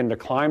rung to begin to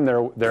climb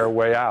their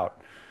way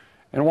out.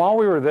 And while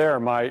we were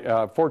there, my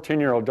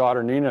 14-year-old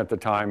daughter, Nina, at the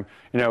time,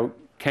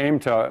 came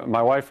to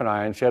my wife and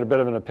I, and she had a bit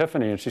of an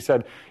epiphany, and she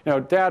said,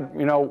 Dad,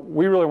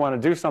 we really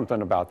want to do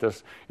something about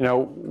this.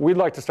 We'd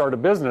like to start a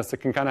business that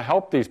can kind of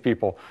help these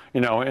people,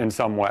 in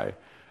some way.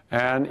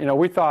 And,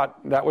 we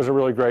thought that was a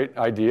really great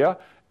idea.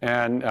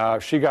 And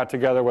she got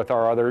together with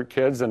our other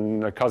kids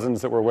and the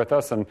cousins that were with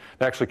us, and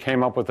they actually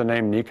came up with the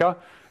name Nika.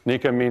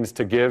 Nika means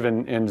to give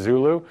in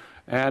Zulu.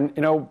 And,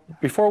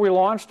 before we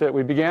launched it,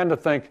 I began to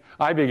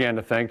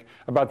think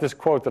about this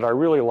quote that I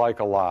really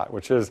like a lot,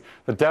 which is,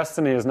 the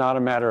destiny is not a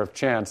matter of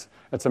chance,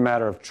 it's a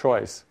matter of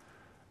choice.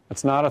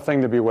 It's not a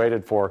thing to be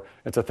waited for,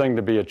 it's a thing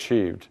to be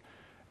achieved.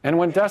 And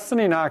when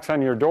destiny knocks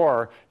on your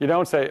door, you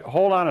don't say,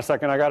 hold on a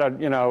second, I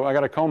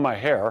gotta comb my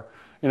hair.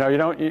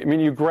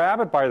 You grab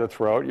it by the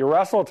throat, you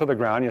wrestle it to the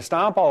ground, you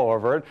stomp all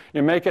over it,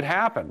 you make it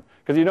happen,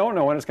 because you don't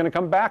know when it's going to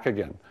come back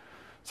again.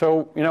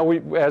 So,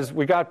 as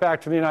we got back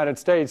to the United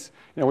States,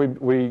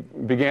 we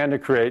began to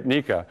create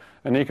Nika.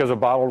 And Nika is a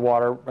bottled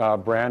water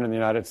brand in the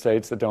United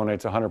States that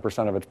donates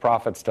 100% of its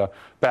profits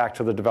back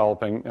to the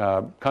developing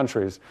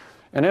countries.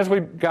 And as we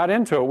got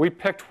into it, we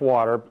picked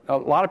water. A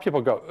lot of people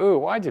go, ooh,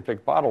 why'd you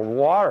pick bottled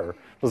water?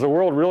 Does the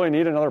world really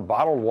need another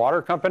bottled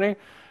water company?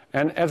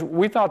 And as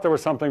we thought there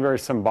was something very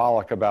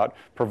symbolic about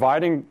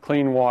providing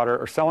clean water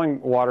or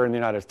selling water in the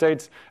United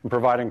States and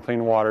providing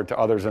clean water to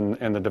others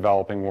in the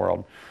developing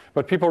world.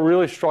 But people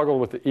really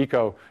struggled with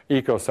the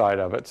eco side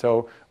of it.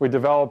 So we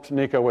developed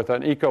Nika with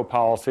an eco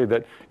policy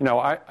that,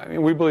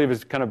 we believe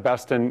is kind of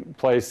best in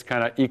place,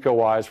 kind of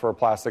eco-wise for a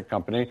plastic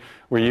company.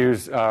 We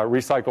use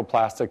recycled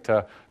plastic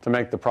to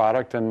make the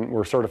product, and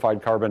we're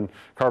certified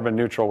carbon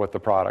neutral with the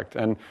product.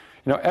 And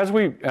as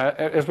we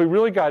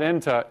really got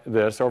into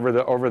this over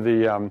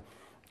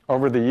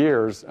the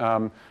years,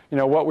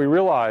 what we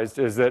realized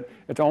is that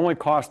it's only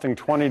costing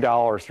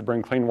 $20 to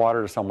bring clean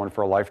water to someone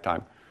for a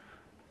lifetime.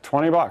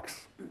 $20.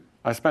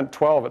 I spent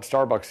 $12 at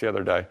Starbucks the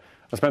other day.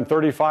 I spent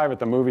 $35 at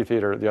the movie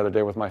theater the other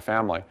day with my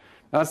family.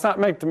 Now, that's not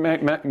made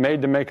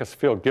to make us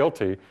feel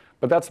guilty,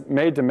 but that's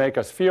made to make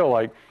us feel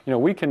like,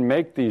 we can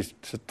make these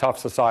tough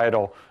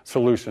societal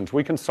solutions.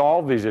 We can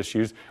solve these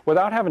issues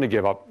without having to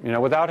give up,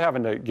 without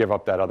having to give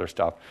up that other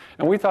stuff.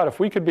 And we thought if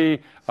we could be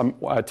a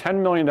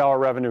 $10 million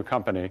revenue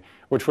company,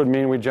 which would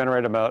mean we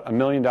generate about $1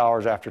 million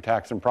after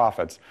tax and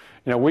profits,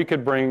 we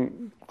could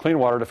bring clean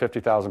water to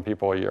 50,000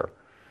 people a year.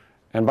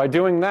 And by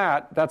doing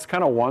that, that's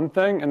kind of one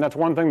thing, and that's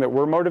one thing that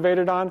we're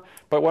motivated on.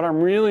 But what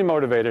I'm really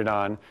motivated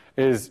on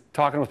is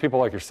talking with people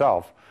like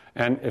yourself.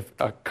 And if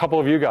a couple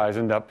of you guys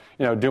end up,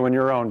 doing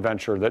your own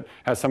venture that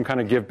has some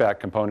kind of give back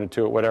component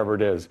to it, whatever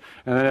it is.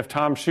 And then if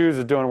Tom Shoes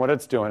is doing what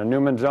it's doing, and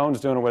Newman Zone's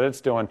doing what it's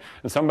doing,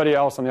 and somebody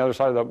else on the other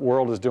side of the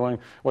world is doing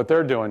what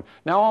they're doing,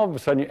 now all of a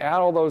sudden you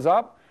add all those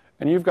up,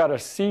 and you've got a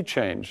sea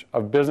change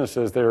of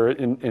businesses that are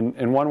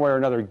in one way or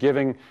another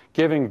giving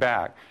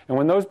back. And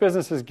when those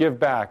businesses give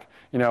back,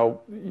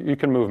 you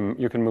can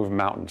move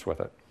mountains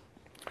with it.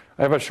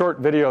 I have a short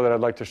video that I'd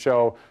like to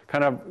show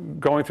kind of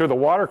going through the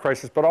water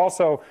crisis, but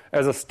also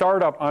as a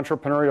startup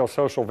entrepreneurial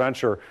social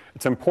venture,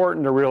 it's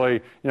important to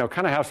really,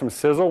 kind of have some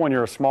sizzle when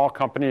you're a small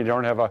company and you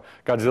don't have a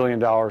gazillion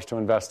dollars to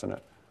invest in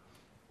it.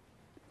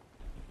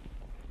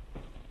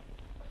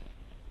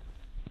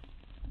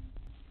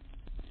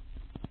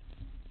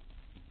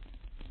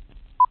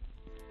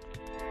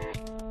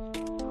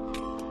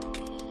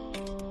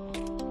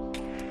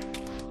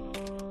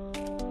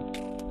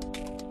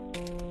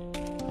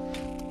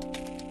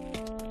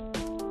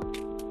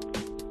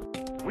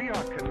 We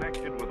are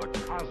connected with a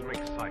cosmic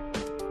cycle,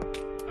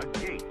 a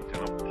gate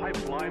and a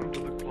pipeline to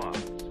the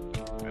clouds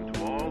and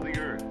to all the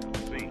earth and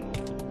sea.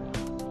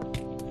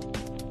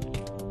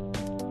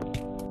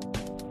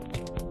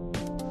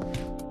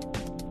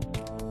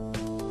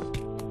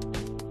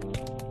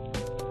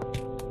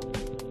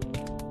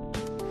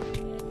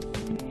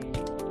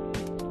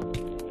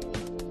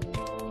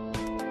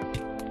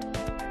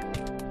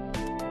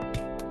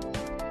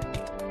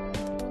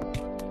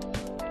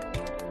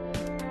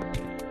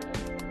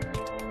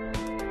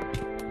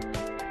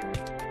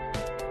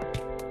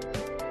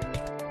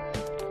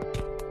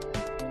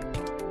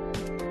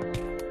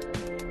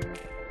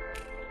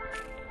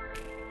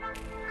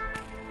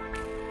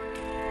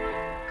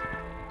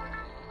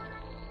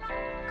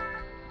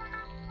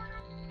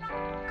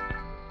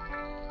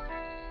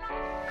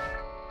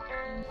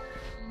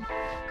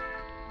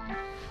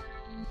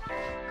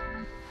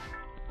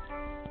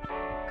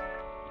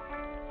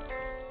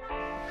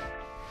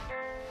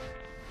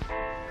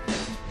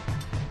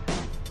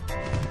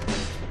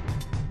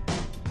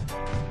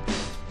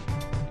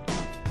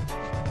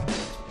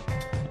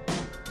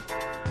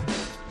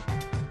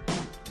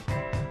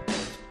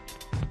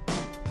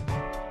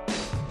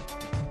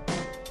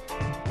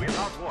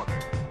 Without water,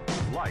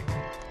 life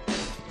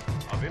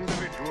of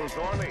individuals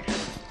or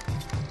nations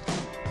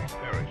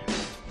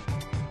perishes.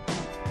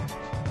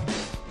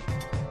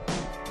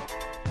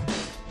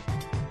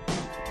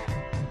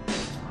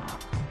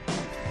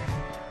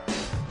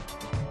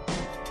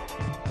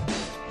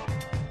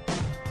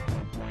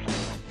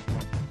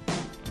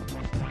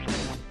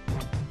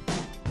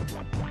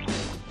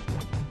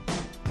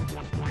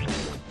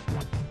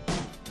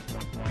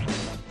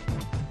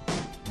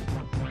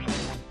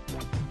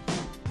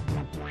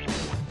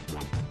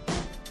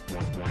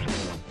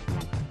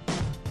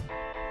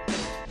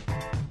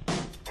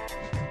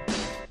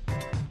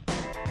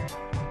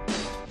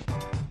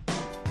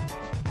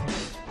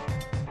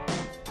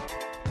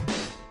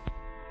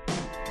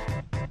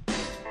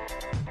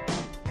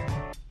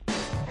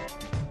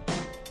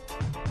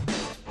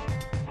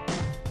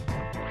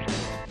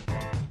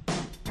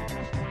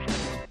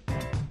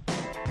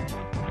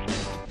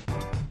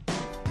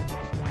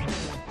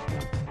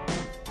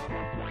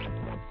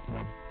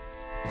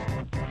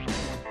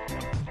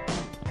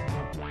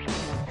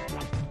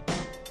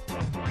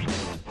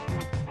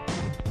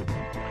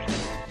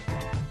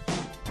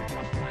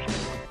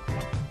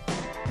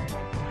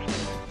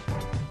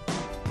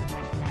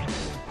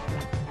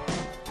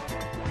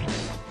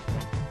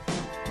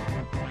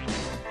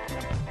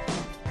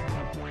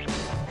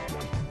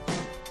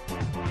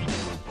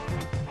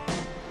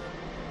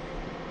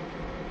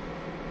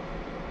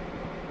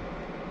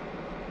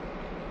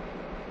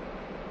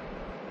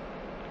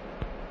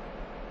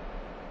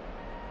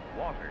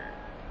 Water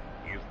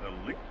is the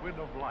liquid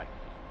of life,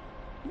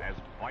 as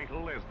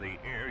vital as the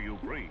air you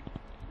breathe.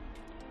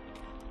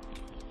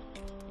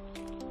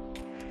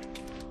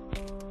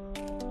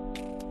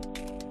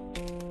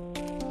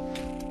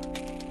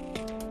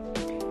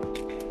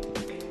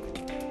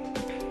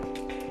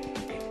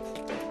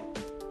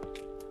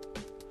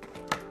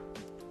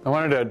 I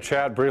wanted to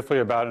chat briefly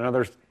about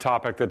another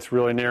topic that's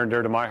really near and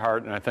dear to my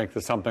heart, and I think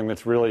that's something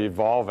that's really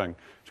evolving.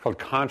 It's called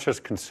conscious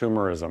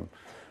consumerism.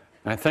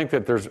 And I think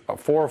that there's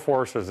four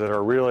forces that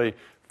are really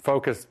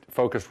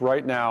focused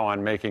right now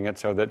on making it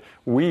so that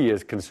we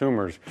as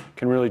consumers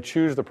can really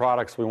choose the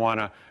products we want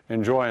to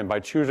enjoy. And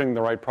by choosing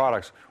the right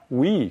products,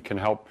 we can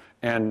help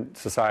end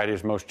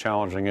society's most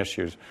challenging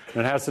issues.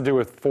 And it has to do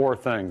with four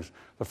things.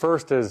 The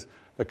first is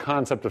the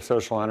concept of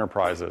social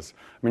enterprises.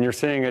 I mean, you're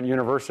seeing at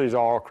universities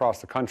all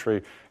across the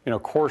country,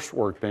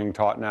 coursework being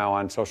taught now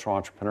on social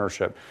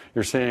entrepreneurship.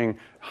 You're seeing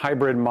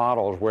hybrid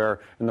models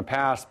where in the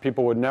past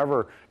people would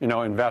never,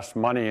 invest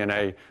money in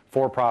a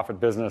for-profit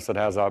business that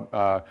has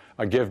a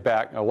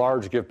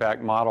large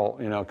give-back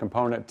model,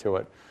 component to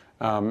it.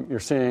 You're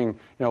seeing,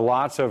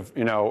 lots of,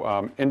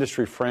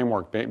 industry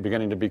framework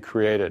beginning to be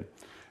created.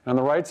 And on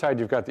the right side,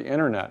 you've got the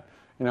internet.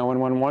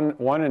 When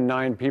one in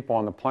 9 people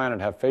on the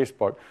planet have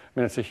Facebook,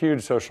 it's a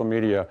huge social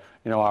media,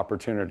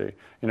 opportunity.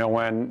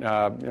 When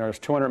there's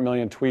 200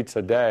 million tweets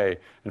a day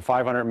and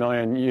 500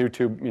 million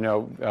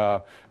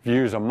YouTube,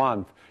 views a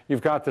month,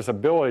 you've got this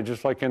ability,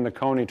 just like in the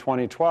Coney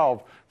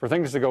 2012, for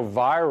things to go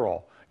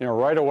viral,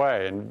 right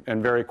away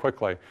and very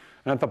quickly.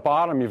 And at the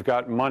bottom, you've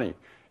got money.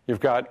 You've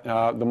got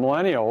the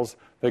millennials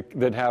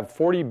that have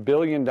 $40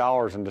 billion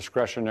in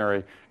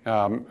discretionary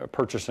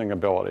purchasing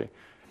ability.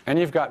 And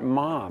you've got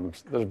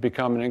moms that have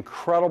become an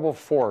incredible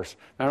force,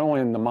 not only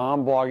in the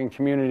mom blogging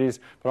communities,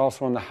 but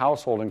also in the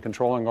household and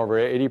controlling over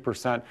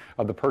 80%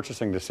 of the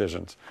purchasing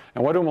decisions.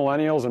 And what do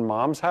millennials and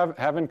moms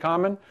have in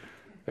common?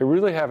 They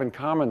really have in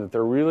common that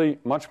they're really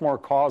much more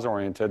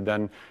cause-oriented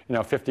than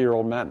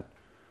 50-year-old men.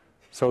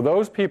 So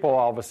those people,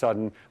 all of a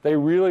sudden, they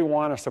really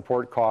want to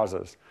support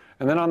causes.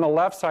 And then on the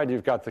left side,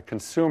 you've got the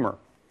consumer.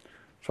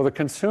 So the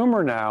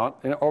consumer now,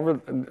 over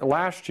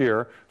last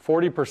year,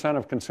 40%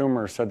 of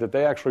consumers said that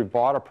they actually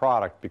bought a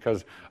product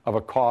because of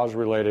a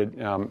cause-related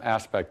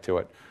aspect to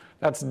it.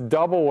 That's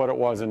double what it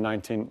was in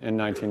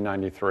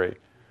 1993.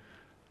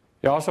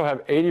 You also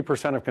have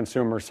 80% of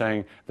consumers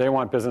saying they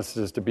want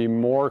businesses to be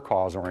more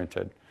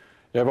cause-oriented.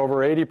 You have over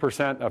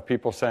 80% of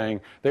people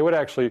saying they would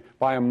actually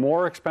buy a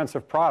more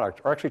expensive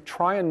product or actually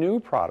try a new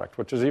product,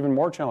 which is even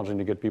more challenging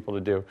to get people to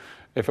do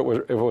if it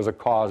was a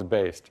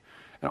cause-based.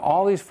 And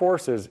all these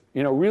forces,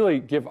 really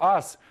give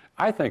us,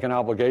 I think, an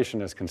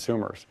obligation as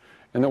consumers.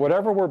 And that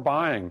whatever we're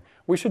buying,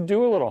 we should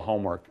do a little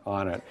homework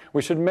on it.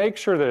 We should make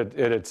sure that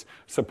it's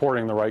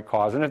supporting the right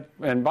cause.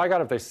 And by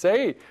God, if they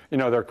say,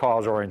 they're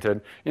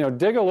cause-oriented,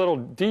 dig a little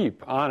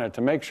deep on it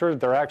to make sure that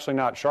they're actually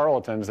not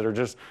charlatans that are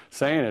just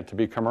saying it to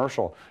be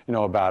commercial,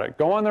 about it.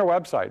 Go on their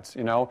websites.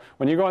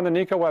 When you go on the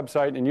Nika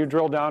website and you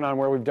drill down on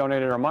where we've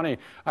donated our money,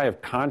 I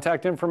have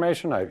contact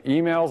information, I have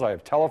emails, I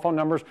have telephone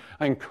numbers.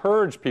 I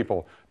encourage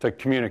people to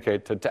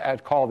communicate, to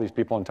call these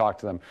people and talk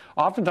to them.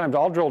 Oftentimes,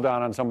 I'll drill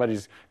down on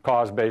somebody's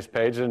cause-based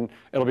page, and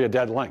it'll be a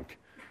dead link.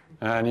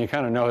 And you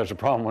kind of know there's a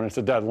problem when it's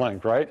a dead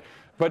link, right?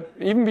 But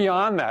even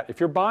beyond that, if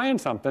you're buying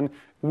something,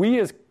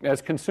 we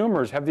as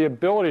consumers have the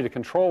ability to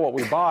control what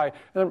we buy.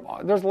 And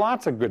there's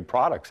lots of good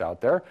products out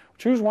there.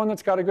 Choose one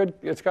that's got a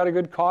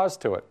good cause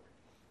to it.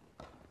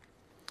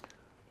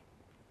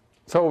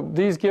 So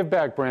these give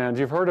back brands,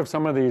 you've heard of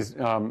some of these.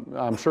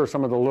 I'm sure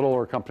some of the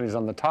littler companies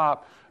on the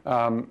top,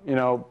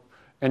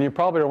 and you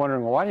probably are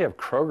wondering, well, why do you have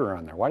Kroger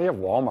on there? Why do you have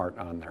Walmart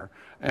on there?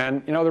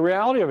 And the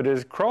reality of it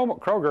is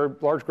Kroger,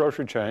 large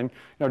grocery chain,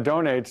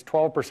 donates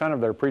 12%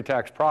 of their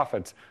pre-tax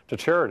profits to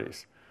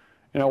charities.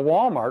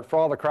 Walmart, for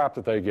all the crap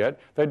that they get,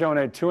 they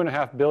donate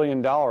 $2.5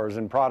 billion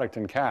in product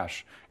and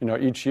cash,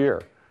 each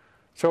year.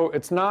 So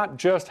it's not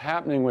just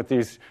happening with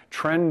these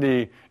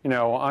trendy,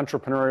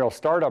 entrepreneurial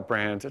startup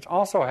brands. It's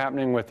also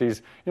happening with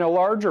these,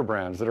 larger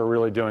brands that are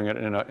really doing it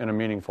in a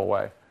meaningful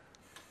way.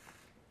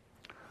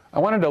 I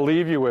wanted to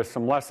leave you with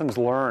some lessons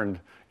learned,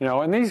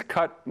 and these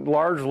cut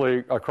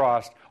largely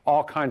across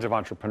all kinds of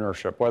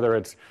entrepreneurship, whether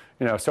it's,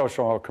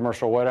 social,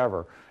 commercial,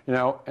 whatever.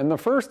 And the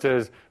first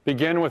is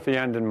begin with the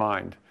end in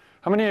mind.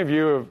 How many of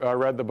you have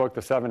read the book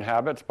The 7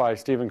 Habits by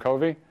Stephen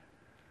Covey?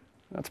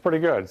 That's pretty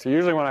good. So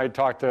usually when I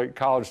talk to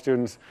college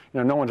students,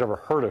 no one's ever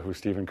heard of who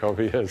Stephen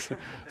Covey is.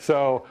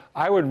 So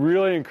I would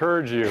really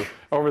encourage you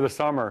over the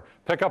summer,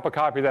 pick up a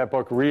copy of that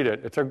book, read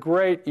it. It's a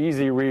great,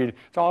 easy read.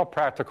 It's all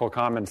practical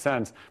common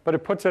sense, but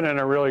it puts it in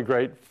a really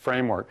great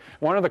framework.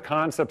 One of the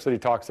concepts that he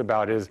talks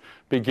about is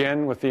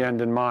begin with the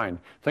end in mind.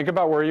 Think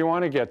about where you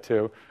want to get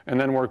to, and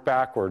then work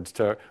backwards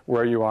to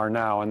where you are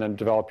now, and then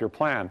develop your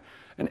plan.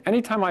 And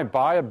anytime I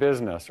buy a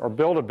business or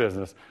build a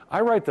business,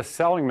 I write the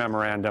selling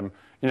memorandum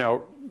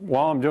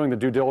while I'm doing the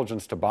due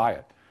diligence to buy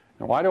it.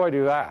 And why do I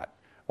do that?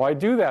 Well, I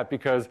do that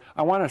because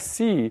I want to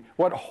see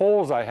what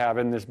holes I have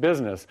in this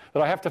business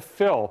that I have to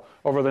fill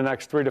over the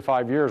next 3 to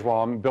 5 years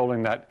while I'm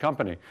building that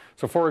company.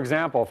 So, for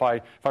example, if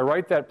I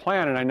write that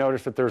plan and I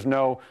notice that there's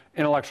no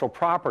intellectual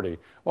property,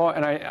 well,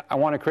 and I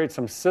want to create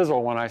some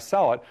sizzle when I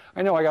sell it,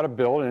 I know I got to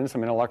build in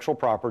some intellectual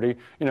property,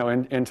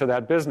 into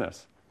that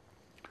business.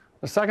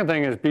 The second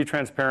thing is be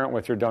transparent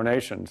with your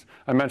donations.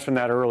 I mentioned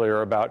that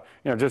earlier about,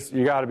 you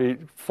got to be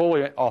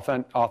fully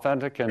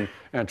authentic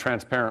and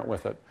transparent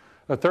with it.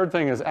 The third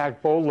thing is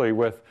act boldly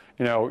with,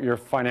 your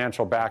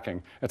financial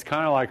backing. It's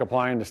kind of like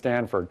applying to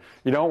Stanford.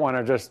 You don't want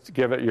to just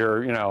give it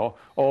your,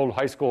 old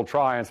high school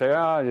try and say,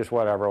 just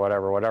whatever.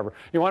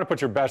 You want to put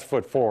your best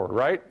foot forward,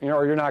 right?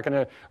 Or you're not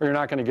going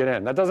to get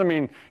in. That doesn't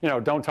mean,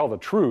 don't tell the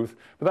truth,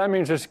 but that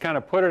means just kind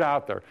of put it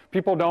out there.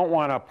 People don't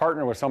want to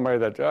partner with somebody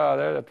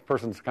that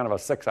person's kind of a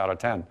 6 out of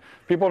 10.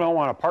 People don't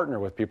want to partner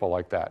with people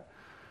like that.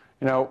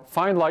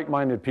 Find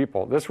like-minded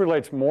people. This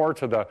relates more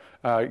to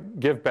the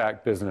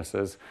give-back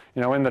businesses.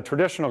 In the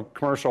traditional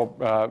commercial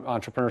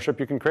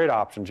entrepreneurship, you can create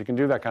options, you can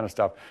do that kind of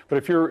stuff. But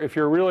if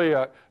you're really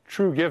a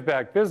true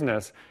give-back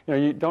business,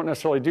 you don't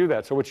necessarily do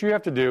that. So what you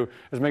have to do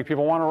is make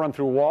people want to run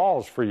through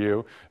walls for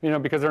you,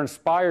 because they're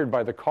inspired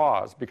by the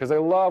cause, because they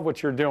love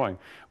what you're doing.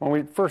 When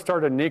we first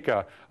started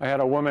Nika, I had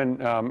a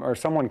woman or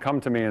someone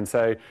come to me and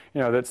say,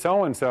 that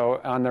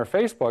so-and-so on their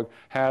Facebook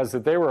has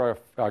that they were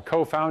a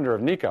co-founder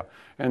of Nika.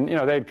 And,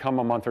 they'd come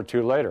a month or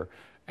two later.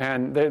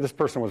 And this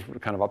person was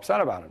kind of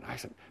upset about it. And I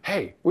said,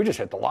 hey, we just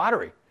hit the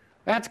lottery.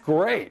 That's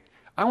great.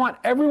 I want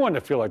everyone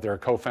to feel like they're a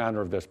co-founder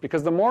of this,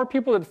 because the more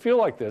people that feel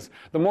like this,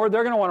 the more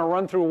they're going to want to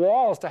run through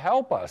walls to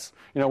help us,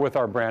 with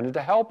our brand, and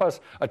to help us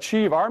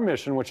achieve our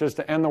mission, which is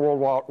to end the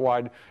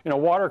worldwide,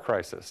 water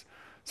crisis.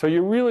 So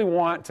you really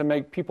want to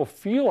make people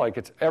feel like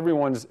it's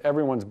everyone's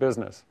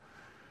business.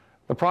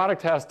 The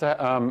product has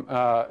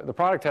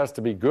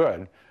to be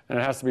good, and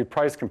it has to be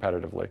priced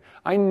competitively.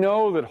 I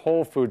know that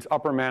Whole Foods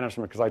upper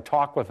management, because I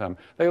talk with them,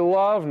 they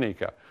love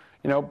Nika.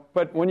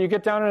 But when you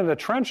get down into the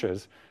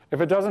trenches,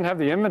 if it doesn't have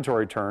the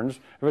inventory turns,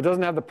 if it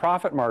doesn't have the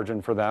profit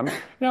margin for them,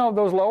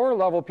 those lower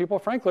level people,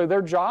 frankly,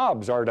 their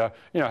jobs are to,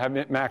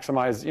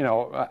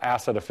 maximize,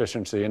 asset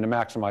efficiency and to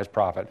maximize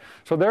profit.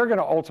 So they're going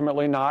to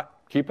ultimately not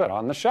keep it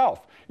on the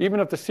shelf, even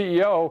if the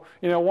CEO,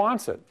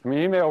 wants it. I mean,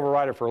 he may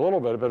override it for a little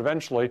bit, but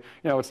eventually,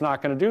 it's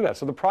not going to do that.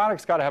 So the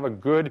product's got to have a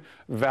good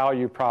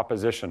value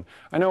proposition.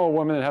 I know a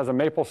woman that has a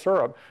maple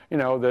syrup,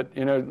 that,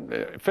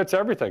 it fits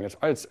everything.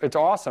 It's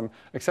awesome,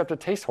 except it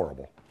tastes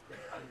horrible.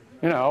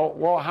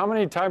 Well, how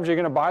many times are you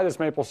going to buy this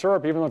maple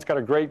syrup, even though it's got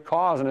a great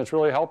cause and it's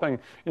really helping,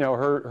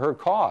 her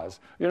cause?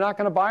 You're not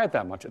going to buy it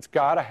that much. It's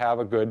got to have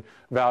a good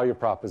value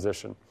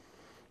proposition.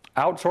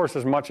 Outsource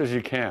as much as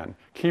you can.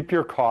 Keep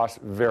your costs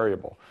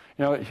variable.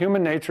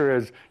 Human nature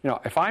is,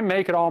 if I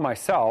make it all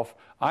myself,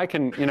 I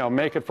can,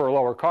 make it for a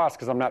lower cost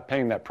because I'm not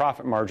paying that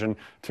profit margin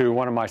to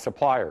one of my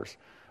suppliers.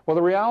 Well,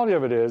 the reality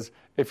of it is,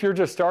 if you're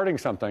just starting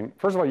something,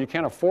 first of all, you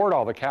can't afford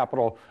all the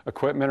capital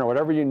equipment or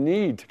whatever you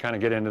need to kind of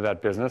get into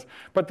that business.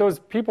 But those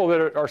people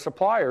that are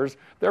suppliers,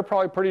 they're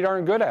probably pretty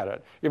darn good at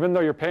it. Even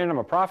though you're paying them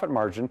a profit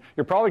margin,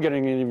 you're probably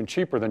getting it even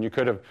cheaper than you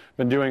could have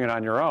been doing it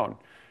on your own.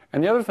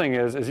 And the other thing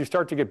is, as you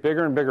start to get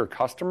bigger and bigger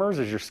customers,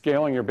 as you're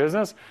scaling your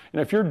business,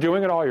 and if you're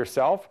doing it all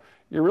yourself,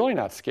 you're really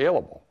not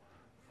scalable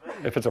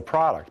if it's a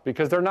product,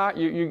 because they're not.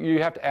 You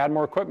have to add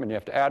more equipment, you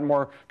have to add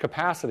more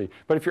capacity.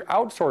 But if you're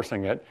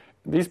outsourcing it,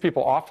 these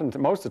people often,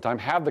 most of the time,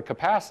 have the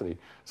capacity,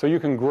 so you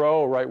can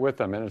grow right with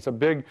them, and it's a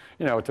big,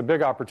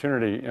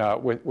 opportunity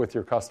with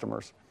your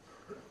customers.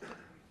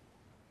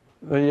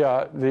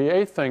 The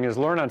eighth thing is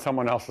learn on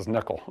someone else's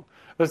nickel.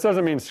 This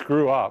doesn't mean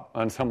screw up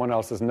on someone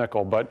else's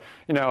nickel, but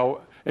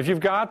if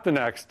you've got the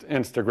next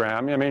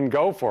Instagram,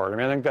 go for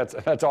it. I think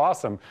that's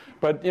awesome.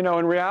 But in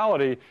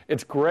reality,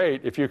 it's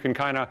great if you can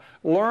kind of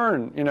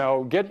learn,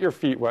 get your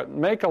feet wet,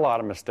 make a lot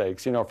of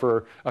mistakes,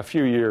 for a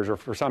few years or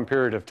for some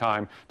period of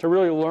time to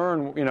really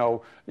learn,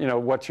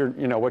 what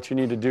you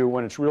need to do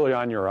when it's really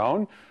on your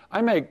own.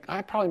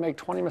 I probably make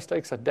 20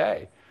 mistakes a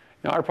day.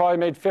 I probably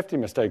made 50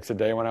 mistakes a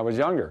day when I was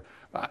younger.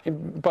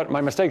 But my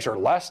mistakes are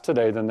less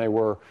today than they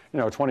were,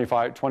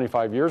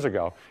 25 years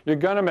ago. You're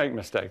going to make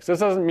mistakes. This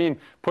doesn't mean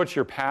put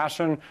your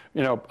passion,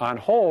 on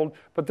hold,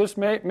 but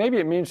maybe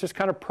it means just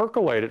kind of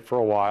percolate it for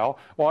a while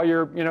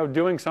you're,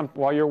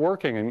 while you're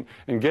working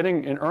and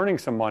getting and earning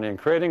some money and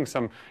creating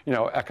some,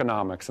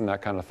 economics and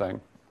that kind of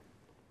thing.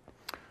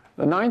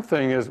 The ninth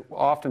thing is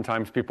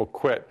oftentimes people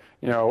quit,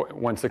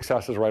 when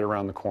success is right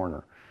around the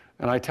corner.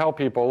 And I tell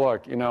people,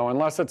 look,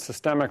 unless it's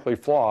systemically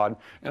flawed,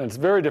 and it's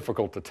very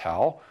difficult to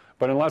tell,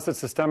 but unless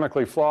it's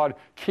systemically flawed,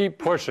 keep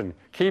pushing,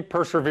 keep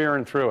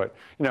persevering through it.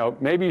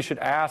 Maybe you should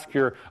ask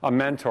a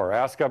mentor,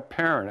 ask a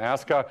parent,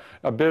 ask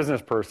a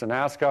business person,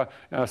 ask a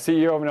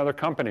CEO of another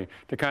company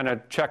to kind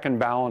of check and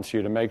balance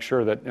you to make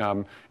sure that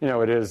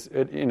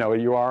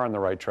you are on the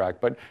right track.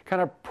 But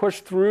kind of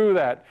push through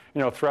that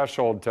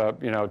threshold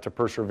to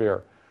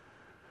persevere.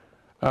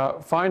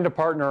 Find a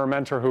partner or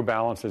mentor who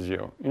balances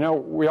you.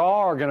 We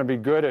all are going to be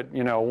good at,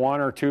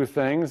 one or two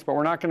things, but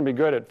we're not going to be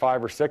good at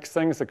 5 or 6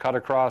 things that cut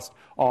across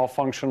all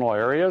functional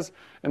areas.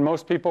 And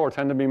most people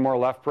tend to be more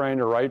left-brained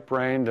or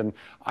right-brained. And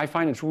I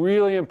find it's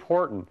really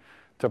important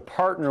to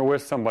partner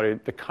with somebody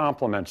that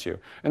complements you.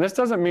 And this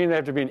doesn't mean they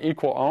have to be an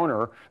equal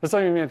owner. This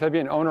doesn't even mean they have to be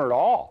an owner at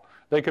all.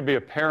 They could be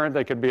a parent,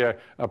 they could be a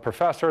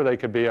professor, they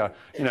could be a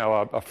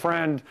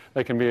friend,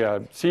 they can be a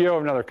CEO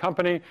of another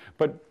company,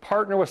 but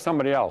partner with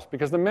somebody else.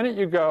 Because the minute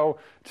you go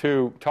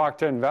to talk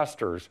to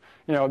investors,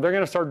 they're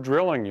going to start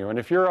drilling you. And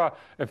if you're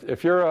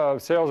a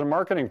sales and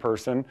marketing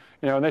person,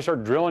 and they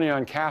start drilling you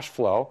on cash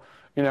flow,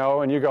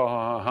 and you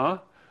go,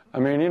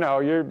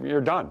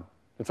 you're done.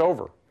 It's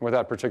over with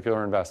that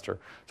particular investor.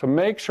 So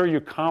make sure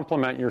you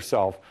complement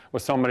yourself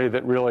with somebody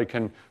that really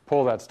can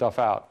pull that stuff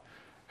out.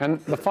 And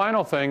the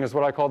final thing is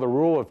what I call the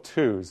rule of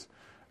 2s.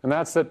 And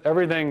that's that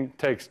everything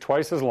takes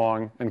twice as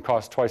long and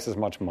costs twice as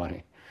much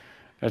money.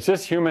 It's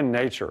just human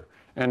nature.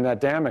 And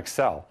that damn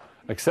Excel.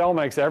 Excel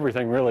makes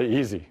everything really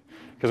easy.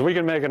 Because we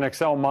can make an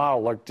Excel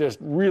model look just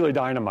really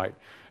dynamite.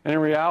 And in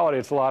reality,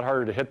 it's a lot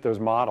harder to hit those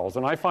models.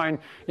 And I find,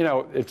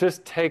 it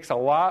just takes a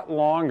lot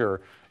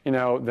longer,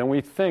 than we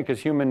think is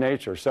human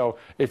nature. So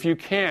if you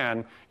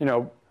can,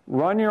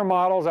 run your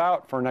models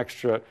out for an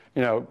extra,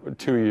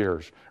 2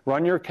 years.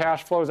 Run your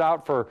cash flows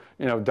out for,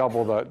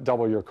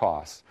 double your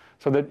costs.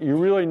 So that you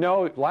really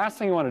know, last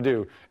thing you want to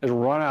do is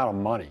run out of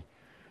money.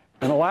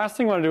 And the last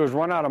thing you want to do is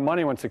run out of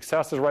money when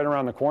success is right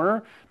around the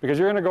corner, because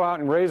you're going to go out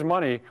and raise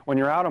money when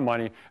you're out of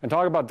money and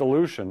talk about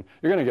dilution.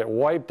 You're going to get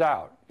wiped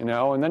out, and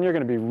then you're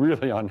going to be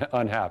really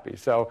unhappy.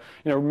 So,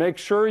 make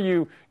sure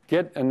you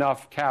get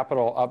enough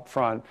capital up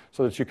front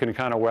so that you can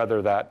kind of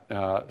weather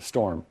that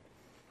storm.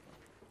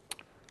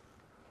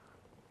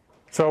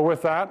 So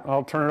with that,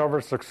 I'll turn it over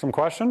to some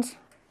questions.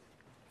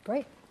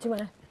 Great. Do you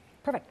want to?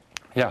 Perfect.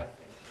 Yeah.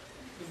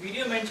 The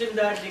video mentioned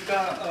that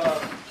Nika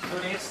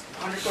donates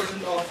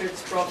 100% of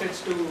its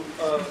profits to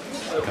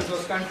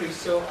those countries.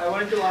 So I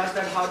wanted to ask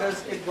that how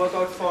does it work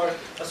out for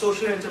a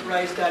social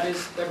enterprise that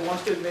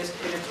wants to invest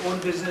in its own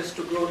business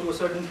to grow to a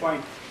certain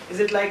point? Is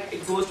it like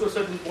it goes to a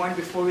certain point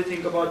before we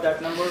think about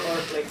that number, or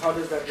like how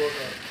does that work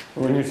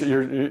out? When you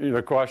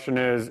the question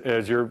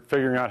is you're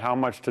figuring out how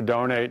much to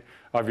donate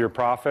of your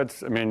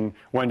profits. I mean,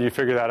 when do you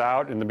figure that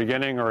out, in the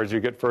beginning or as you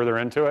get further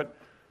into it?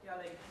 Yeah,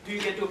 like do you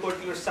get to a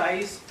particular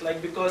size?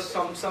 Like because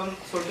some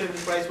social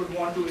enterprise would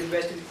want to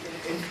invest in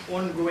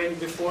own growing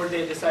before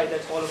they decide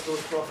that all of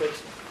those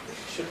profits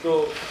should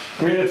go.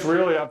 I mean, it's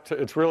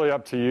really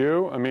up to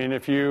you. I mean,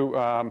 if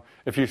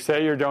you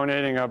say you're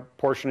donating a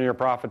portion of your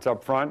profits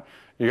up front,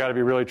 you got to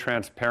be really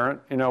transparent,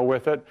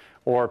 with it.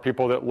 Or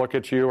people that look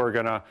at you are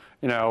going to,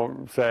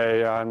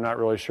 say, I'm not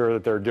really sure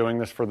that they're doing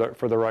this for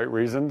the right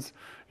reasons.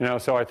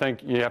 So I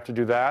think you have to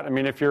do that. I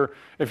mean, if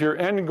your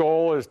end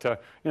goal is to,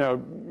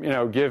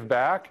 give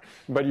back,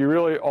 but you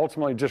really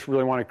ultimately just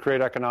really want to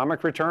create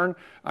economic return,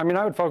 I mean,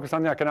 I would focus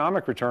on the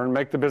economic return,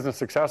 make the business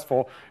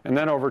successful, and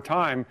then over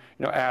time,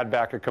 add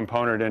back a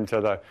component into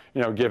the,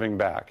 giving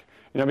back.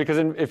 Because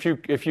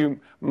if you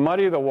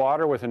muddy the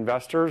water with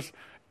investors,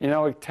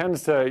 it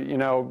tends to,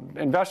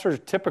 investors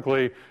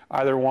typically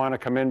either want to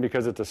come in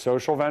because it's a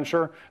social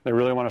venture, they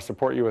really want to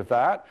support you with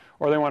that,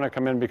 or they want to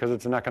come in because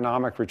it's an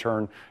economic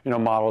return,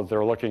 model that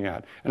they're looking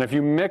at. And if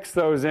you mix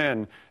those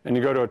in and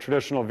you go to a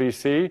traditional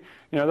VC,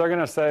 they're going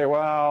to say,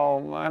 well,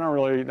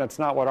 that's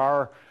not what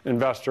our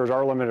investors,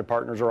 our limited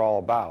partners are all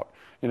about.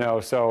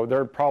 So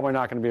they're probably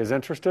not going to be as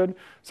interested.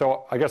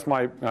 So I guess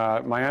my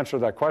answer to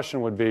that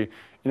question would be,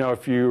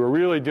 if you are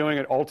really doing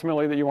it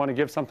ultimately that you want to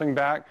give something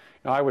back,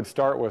 I would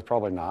start with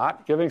probably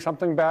not giving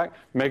something back,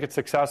 make it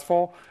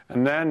successful,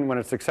 and then when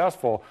it's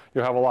successful,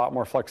 you'll have a lot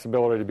more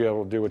flexibility to be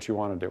able to do what you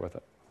want to do with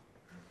it.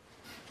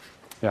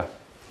 Yeah.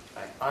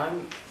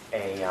 I'm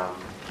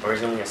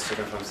originally a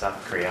student from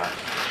South Korea,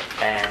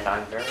 and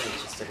I'm very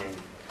interested in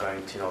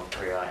going to North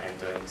Korea and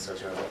doing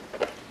social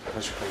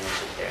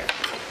entrepreneurship there.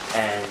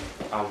 And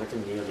with the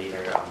new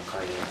leader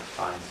coming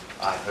on,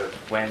 I hope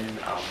when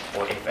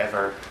or if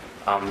ever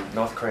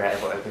North Korea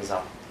ever opens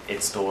up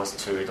its doors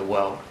to the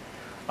world,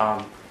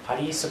 how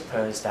do you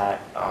suppose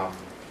that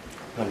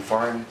when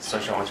foreign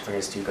social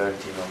entrepreneurs do go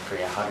to North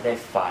Korea, how do they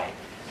fight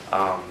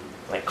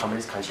like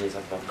communist countries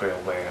like North Korea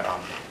where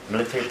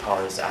military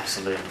power is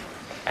absolute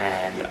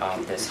and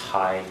there's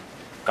high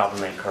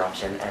government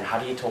corruption, and how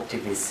do you talk to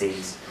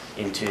VCs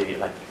into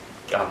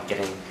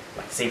getting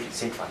seed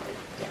funding?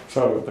 Yeah.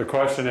 So the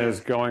question is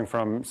going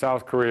from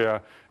South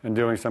Korea and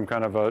doing some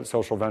kind of a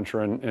social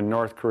venture in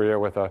North Korea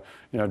with a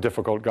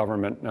difficult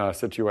government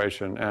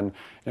situation. And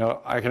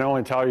I can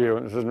only tell you,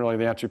 this isn't really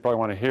the answer you probably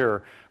want to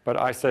hear, but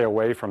I stay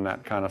away from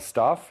that kind of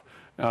stuff.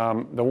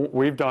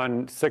 We've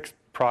done 6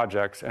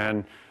 projects,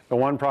 and the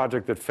one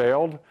project that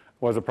failed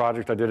was a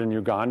project I did in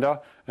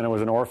Uganda, and it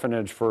was an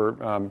orphanage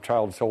for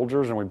child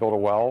soldiers, and we built a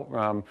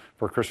well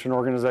for a Christian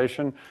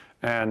organization.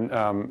 And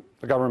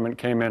the government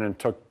came in and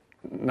took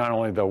not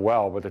only the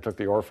well, but they took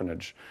the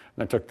orphanage,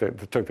 and they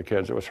took the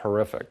kids. It was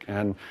horrific.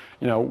 And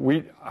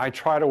I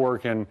try to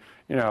work in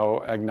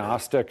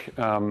agnostic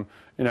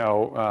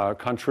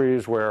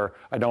countries where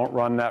I don't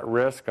run that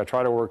risk. I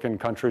try to work in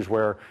countries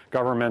where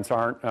governments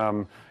aren't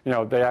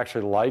they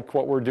actually like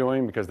what we're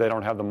doing because they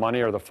don't have the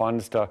money or the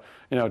funds to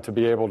to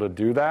be able to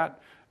do that.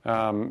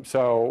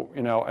 So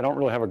I don't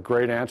really have a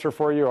great answer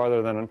for you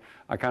other than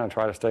I kind of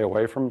try to stay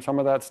away from some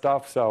of that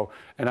stuff. So,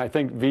 and I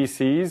think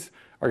VCs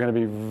are going to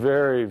be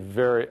very,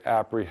 very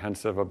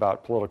apprehensive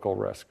about political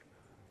risk.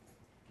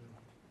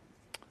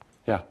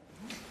 Yeah.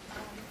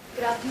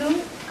 Good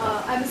afternoon.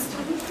 I'm a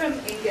student from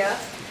India,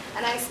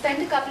 and I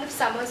spent a couple of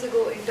summers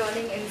ago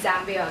interning in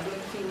Zambia doing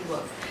field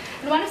work.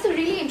 And one of the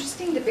really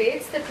interesting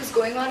debates that was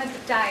going on at the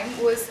time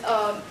was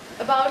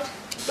about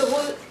the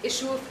whole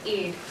issue of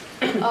aid.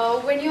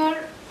 When you're,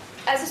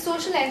 as a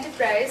social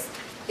enterprise,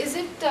 is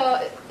it,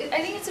 I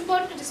think it's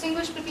important to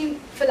distinguish between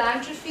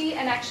philanthropy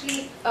and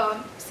actually,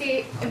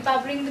 say,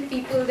 empowering the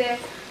people there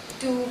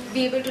to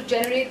be able to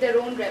generate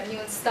their own revenue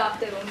and start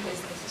their own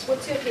businesses.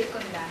 What's your take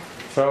on that?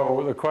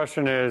 So the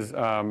question is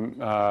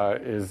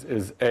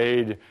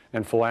aid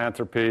and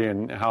philanthropy,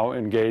 and how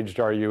engaged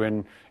are you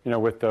in,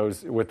 with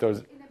those? And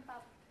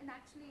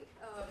actually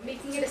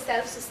making it a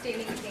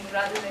self-sustaining thing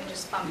rather than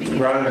just pumping it.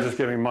 Rather than just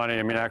giving money,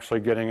 I mean, actually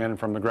getting in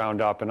from the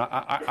ground up. And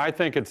I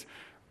think it's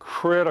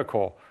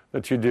critical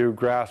that you do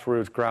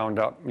grassroots, ground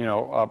up,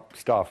 up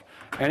stuff.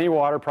 Any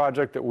water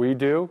project that we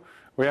do,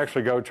 we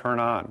actually go turn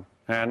on.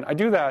 And I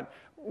do that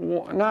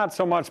not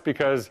so much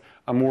because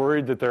I'm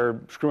worried that they're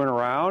screwing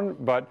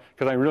around, but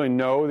because I really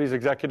know these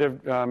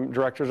executive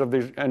directors of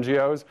these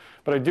NGOs.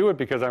 But I do it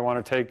because I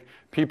want to take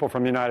people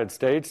from the United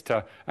States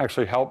to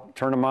actually help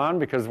turn them on,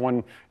 because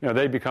when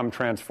they become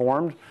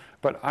transformed.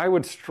 But I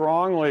would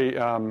strongly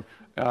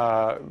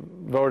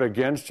vote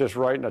against just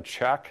writing a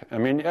check. I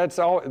mean,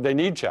 they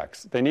need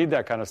checks. They need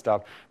that kind of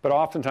stuff. But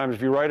oftentimes,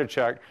 if you write a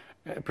check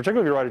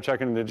particularly if you write a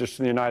check into just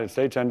in the United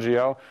States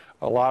NGO,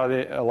 a lot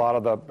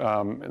of the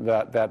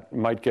that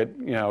might get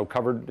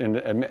covered in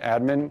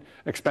admin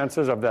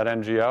expenses of that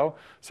NGO.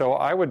 So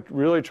I would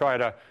really try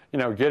to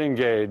get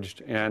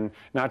engaged and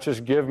not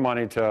just give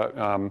money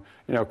to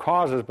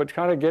causes, but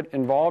kind of get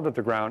involved at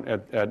the ground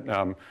at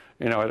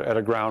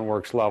a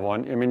groundworks level.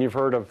 And I mean, you've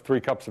heard of 3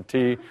 cups of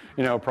tea,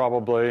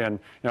 probably, and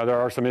there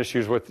are some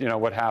issues with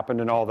what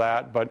happened and all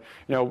that. But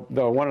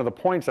one of the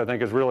points I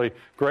think is really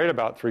great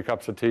about 3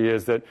 cups of tea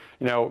is that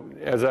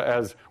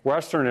as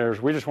Westerners,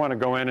 we just want to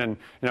go in and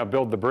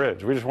build the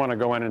bridge. We just want to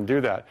go in and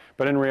do that.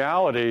 But in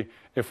reality,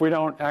 if we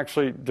don't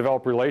actually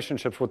develop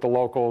relationships with the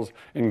locals,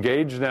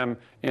 engage them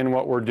in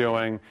what we're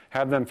doing,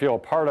 have them feel a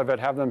part of it,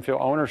 have them feel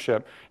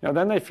ownership,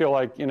 then they feel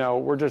like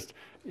we're just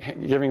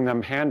giving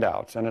them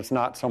handouts, and it's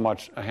not so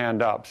much a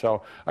hand up.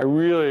 So I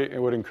really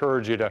would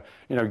encourage you to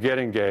get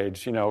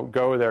engaged,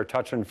 go there,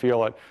 touch and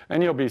feel it,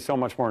 and you'll be so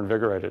much more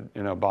invigorated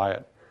by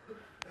it.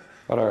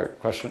 What a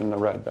question in the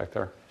red back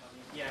there.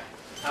 Yeah,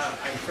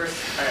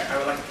 I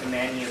would like to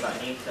commend you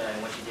about Nika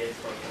and what you did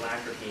for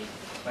philanthropy.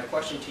 My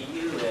question to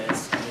you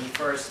is, when you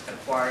first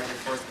acquired your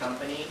first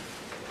company,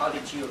 how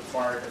did you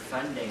acquire the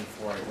funding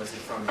for it? Was it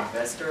from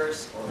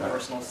investors or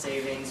personal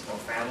savings or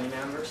family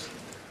members?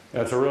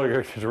 That's a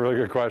really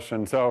good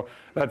question. So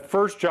that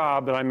first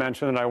job that I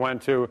mentioned that I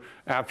went to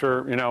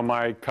after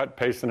my cut,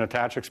 paste, and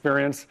attach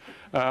experience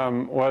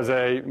was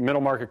a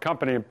middle market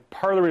company.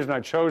 Part of the reason I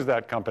chose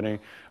that company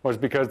was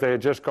because they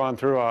had just gone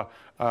through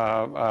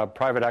a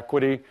private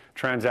equity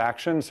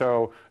transaction.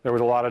 So there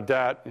was a lot of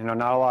debt, not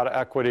a lot of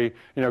equity,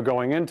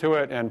 going into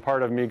it. And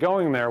part of me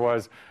going there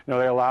was,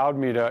 they allowed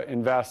me to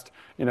invest,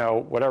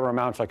 whatever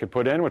amounts I could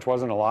put in, which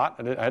wasn't a lot.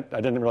 I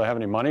didn't really have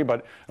any money,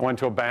 but I went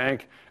to a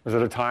bank. It was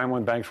at a time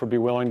when banks would be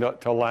willing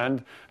to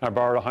lend. I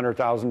borrowed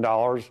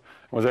 $100,000.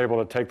 Was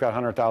able to take that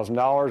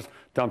 $100,000,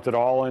 dumped it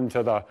all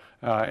into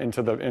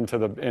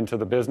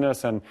the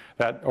business, and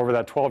that over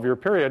that 12-year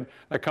period,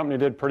 that company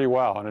did pretty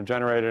well, and it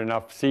generated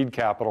enough seed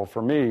capital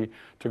for me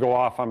to go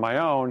off on my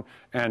own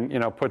and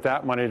put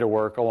that money to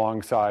work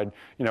alongside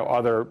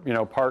other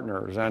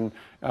partners, and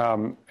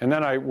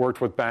then I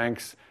worked with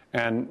banks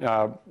and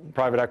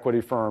private equity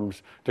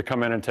firms to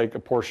come in and take a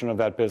portion of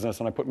that business,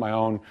 and I put my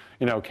own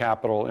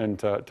capital in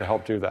to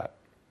help do that.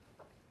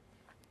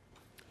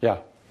 Yeah.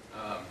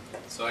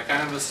 So I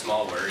kind of have a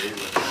small worry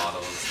with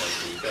models like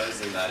Nika's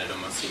in that it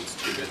almost seems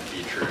too good to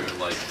be true.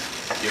 Like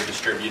you have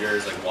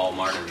distributors like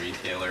Walmart and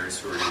retailers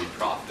who are going to be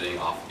profiting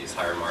off these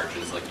higher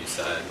margins, like you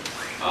said.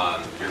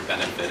 You're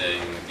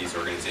benefiting these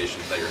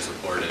organizations that you're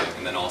supporting,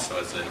 and then also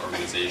as an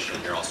organization,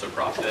 you're also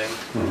profiting.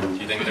 Mm-hmm. Do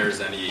you think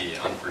there's any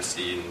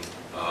unforeseen,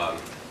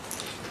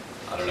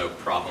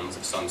 problems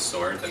of some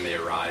sort that may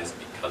arise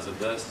because of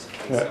this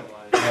in some way?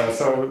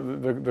 So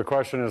the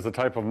question is the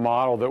type of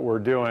model that we're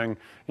doing,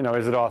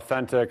 is it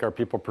authentic? Are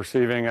people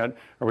perceiving it?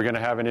 Are we going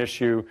to have an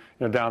issue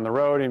down the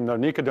road? Even though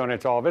Nika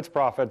donates all of its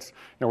profits,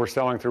 we're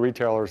selling through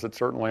retailers that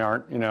certainly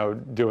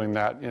aren't doing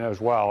that as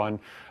well. And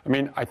I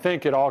mean, I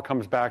think it all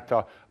comes back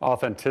to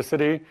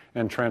authenticity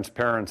and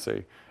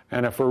transparency.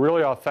 And if we're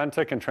really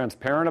authentic and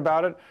transparent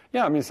about it,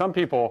 yeah, I mean, some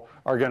people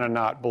are going to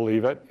not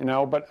believe it,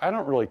 but I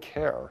don't really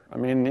care. I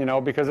mean,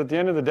 because at the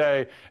end of the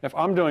day, if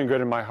I'm doing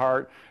good in my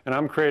heart and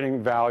I'm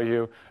creating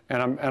value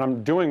and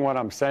I'm doing what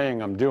I'm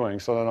saying I'm doing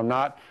so that I'm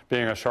not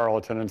being a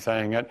charlatan and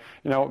saying it,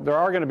 there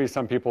are going to be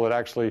some people that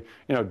actually,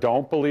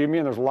 don't believe me.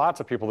 And there's lots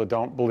of people that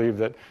don't believe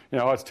that,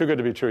 it's too good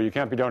to be true. You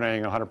can't be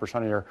donating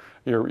 100%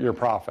 of your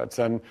profits.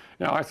 And,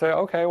 I say,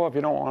 okay, well, if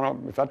you don't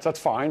want to, if that's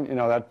fine,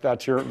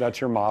 that's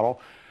your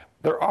model.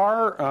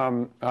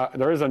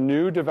 There is a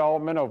new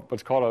development of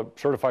what's called a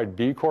certified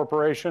B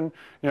corporation,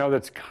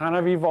 that's kind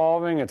of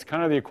evolving. It's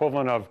kind of the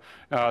equivalent of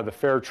the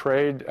fair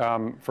trade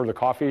for the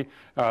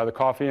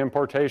coffee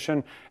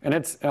importation, and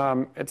it's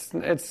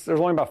there's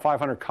only about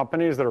 500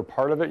 companies that are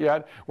part of it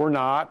yet. We're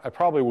not. I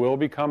probably will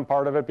become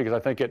part of it because I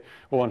think it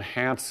will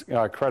enhance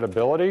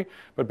credibility.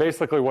 But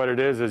basically, what it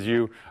is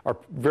you are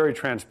very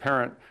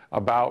transparent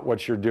about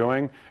what you're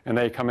doing, and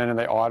they come in and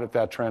they audit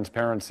that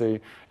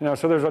transparency.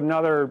 So there's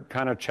another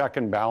kind of check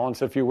and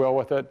balance, if you will,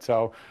 with it.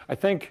 So I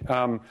think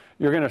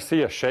you're going to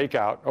see a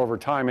shakeout over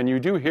time, and you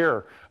do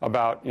hear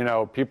about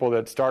people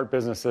that start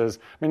businesses.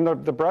 I mean,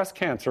 the breast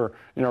cancer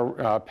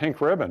pink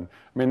ribbon.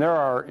 I mean, there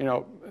are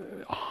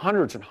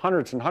hundreds and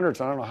hundreds and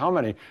hundreds. I don't know how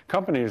many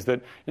companies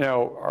that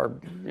are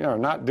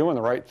not doing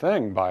the right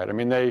thing by it. I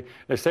mean, they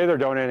say they're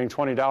donating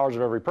 $20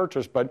 of every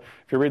purchase, but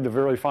if you read the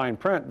very fine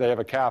print, they have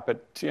a cap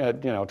at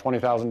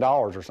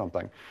 $20,000 or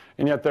something,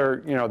 and yet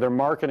they're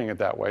marketing it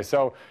that way.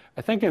 So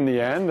I think in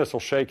the end this will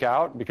shake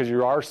out because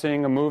you are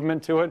seeing a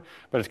movement to it,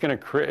 but it's going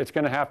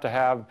to have to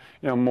have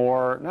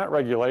more, not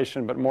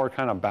regulation, but more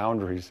kind of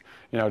boundaries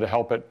to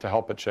help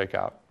it shake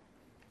out.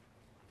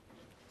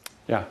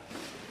 Yeah.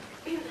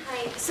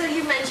 Hi. So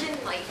you mentioned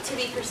to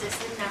be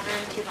persistent, never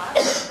give up,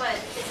 but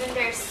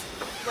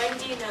when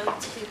do you know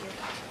to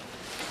give up?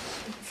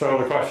 So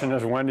the question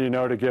is, when do you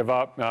know to give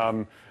up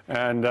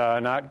and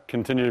not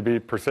continue to be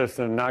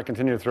persistent, and not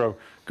continue to throw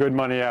good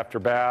money after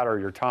bad or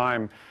your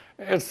time?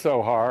 It's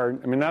so hard.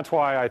 I mean, that's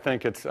why I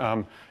think it's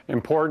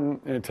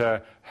important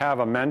to have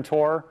a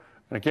mentor.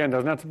 And again, it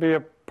doesn't have to be a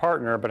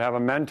partner, but have a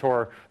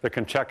mentor that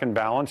can check and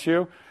balance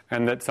you,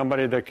 and that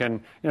somebody that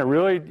can,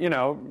 really,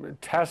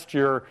 test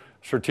your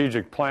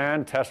strategic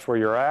plan, test where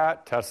you're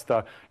at, test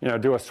the,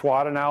 do a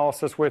SWOT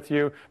analysis with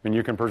you. I mean,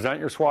 you can present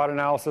your SWOT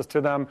analysis to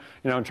them,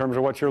 in terms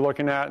of what you're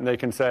looking at, and they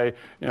can say,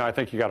 I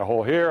think you got a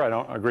hole here. I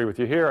don't agree with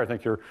you here. I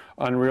think you're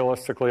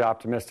unrealistically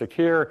optimistic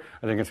here.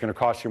 I think it's going to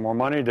cost you more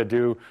money to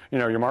do,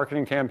 your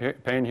marketing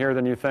campaign here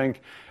than you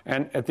think.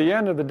 And at the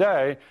end of the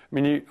day, I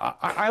mean,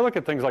 I look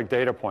at things like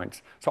data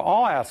points. So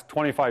I'll ask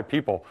 25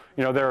 people,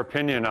 their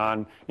opinion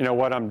on,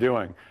 what I'm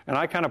doing. And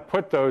I kind of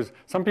put those,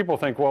 some people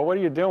think, well, what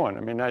are you doing?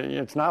 I mean,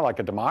 it's not like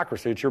a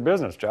democracy. It's your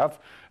business, Jeff.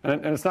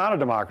 And it's not a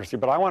democracy.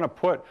 But I want to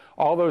put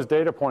all those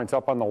data points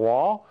up on the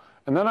wall.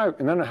 And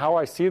then how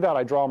I see that,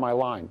 I draw my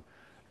line.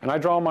 And I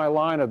draw my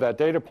line of that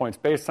data points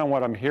based on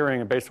what I'm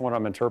hearing and based on what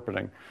I'm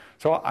interpreting.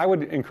 So I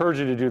would encourage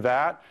you to do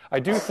that.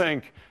 I do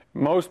think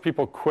most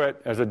people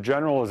quit as a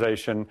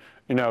generalization,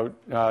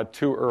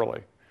 too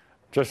early,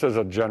 just as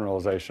a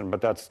generalization, but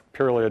that's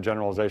purely a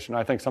generalization.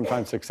 I think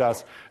sometimes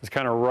success is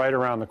kind of right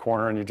around the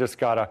corner, and you just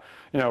got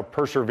to,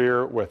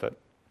 persevere with it.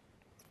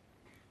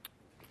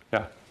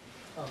 Yeah.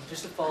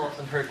 Just to follow up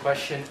on her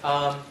question,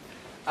 I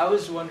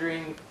was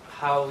wondering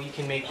how you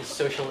can make the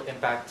social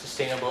impact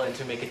sustainable and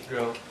to make it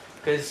grow.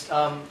 Because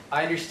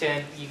I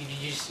understand you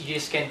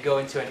just can't go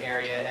into an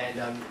area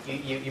and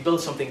you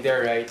build something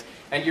there, right?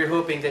 And you're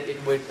hoping that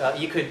it would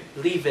you could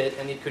leave it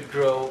and it could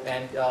grow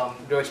and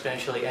grow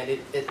exponentially, and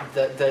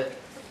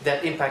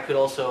that impact could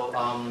also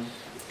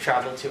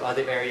travel to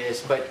other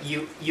areas. But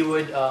you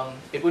would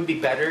it would be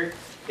better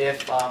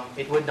if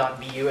it would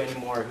not be you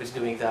anymore who's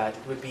doing that.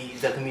 It would be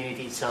the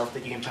community itself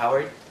that you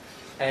empowered.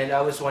 And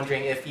I was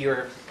wondering if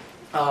you're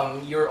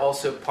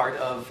also part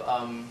of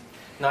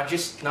not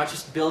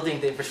just building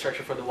the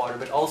infrastructure for the water,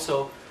 but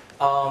also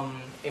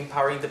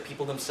empowering the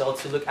people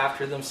themselves to look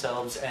after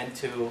themselves and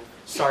to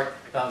start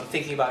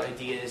thinking about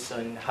ideas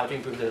on how to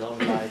improve their own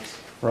lives.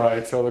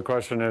 Right. So the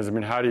question is,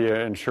 how do you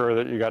ensure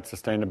that you got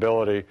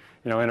sustainability,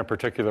 in a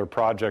particular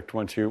project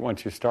once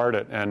you start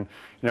it? And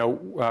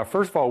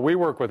first of all, we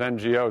work with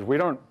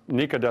NGOs.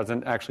 Nika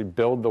doesn't actually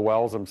build the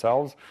wells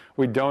themselves.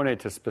 We donate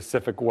to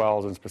specific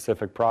wells and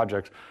specific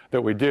projects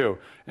that we do.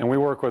 And we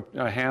work with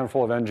a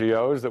handful of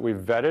NGOs that we've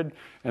vetted.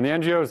 And the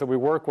NGOs that we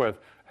work with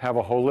have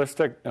a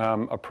holistic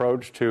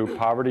approach to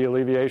poverty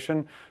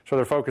alleviation. So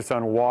they're focused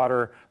on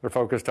water, they're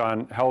focused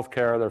on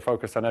healthcare, they're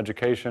focused on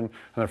education, and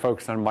they're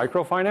focused on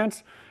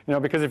microfinance.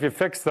 Because if you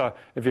fix the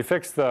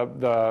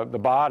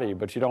body,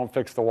 but you don't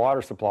fix the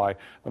water supply,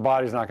 the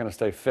body's not going to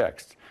stay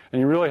fixed. And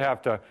you really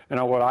have to,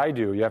 what I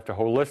do, you have to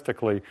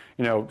holistically,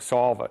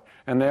 solve it.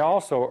 And they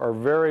also are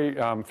very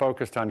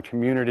focused on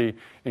community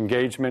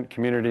engagement,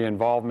 community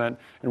involvement,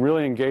 and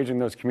really engaging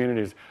those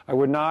communities. I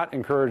would not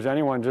encourage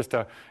anyone just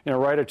to,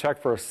 write a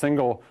check for a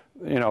single,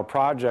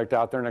 project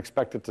out there and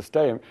expect it to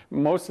stay.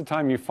 Most of the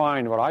time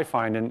what I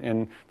find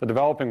in the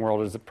developing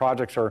world is that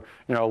projects are,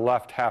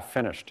 left half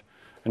finished.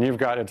 And you've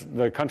got,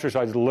 the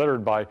countryside's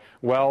littered by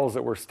wells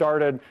that were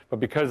started, but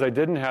because they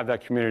didn't have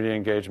that community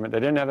engagement, they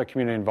didn't have that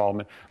community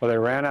involvement, or they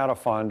ran out of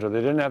funds, or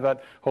they didn't have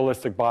that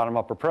holistic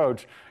bottom-up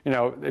approach,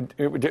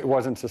 it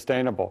wasn't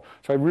sustainable.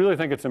 So I really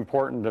think it's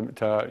important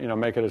to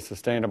make it as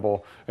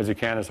sustainable as you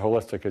can, as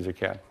holistic as you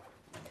can.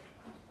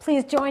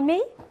 Please join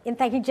me in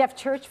thanking Jeff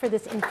Church for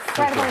this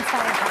incredible,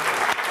 inspiring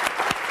talk.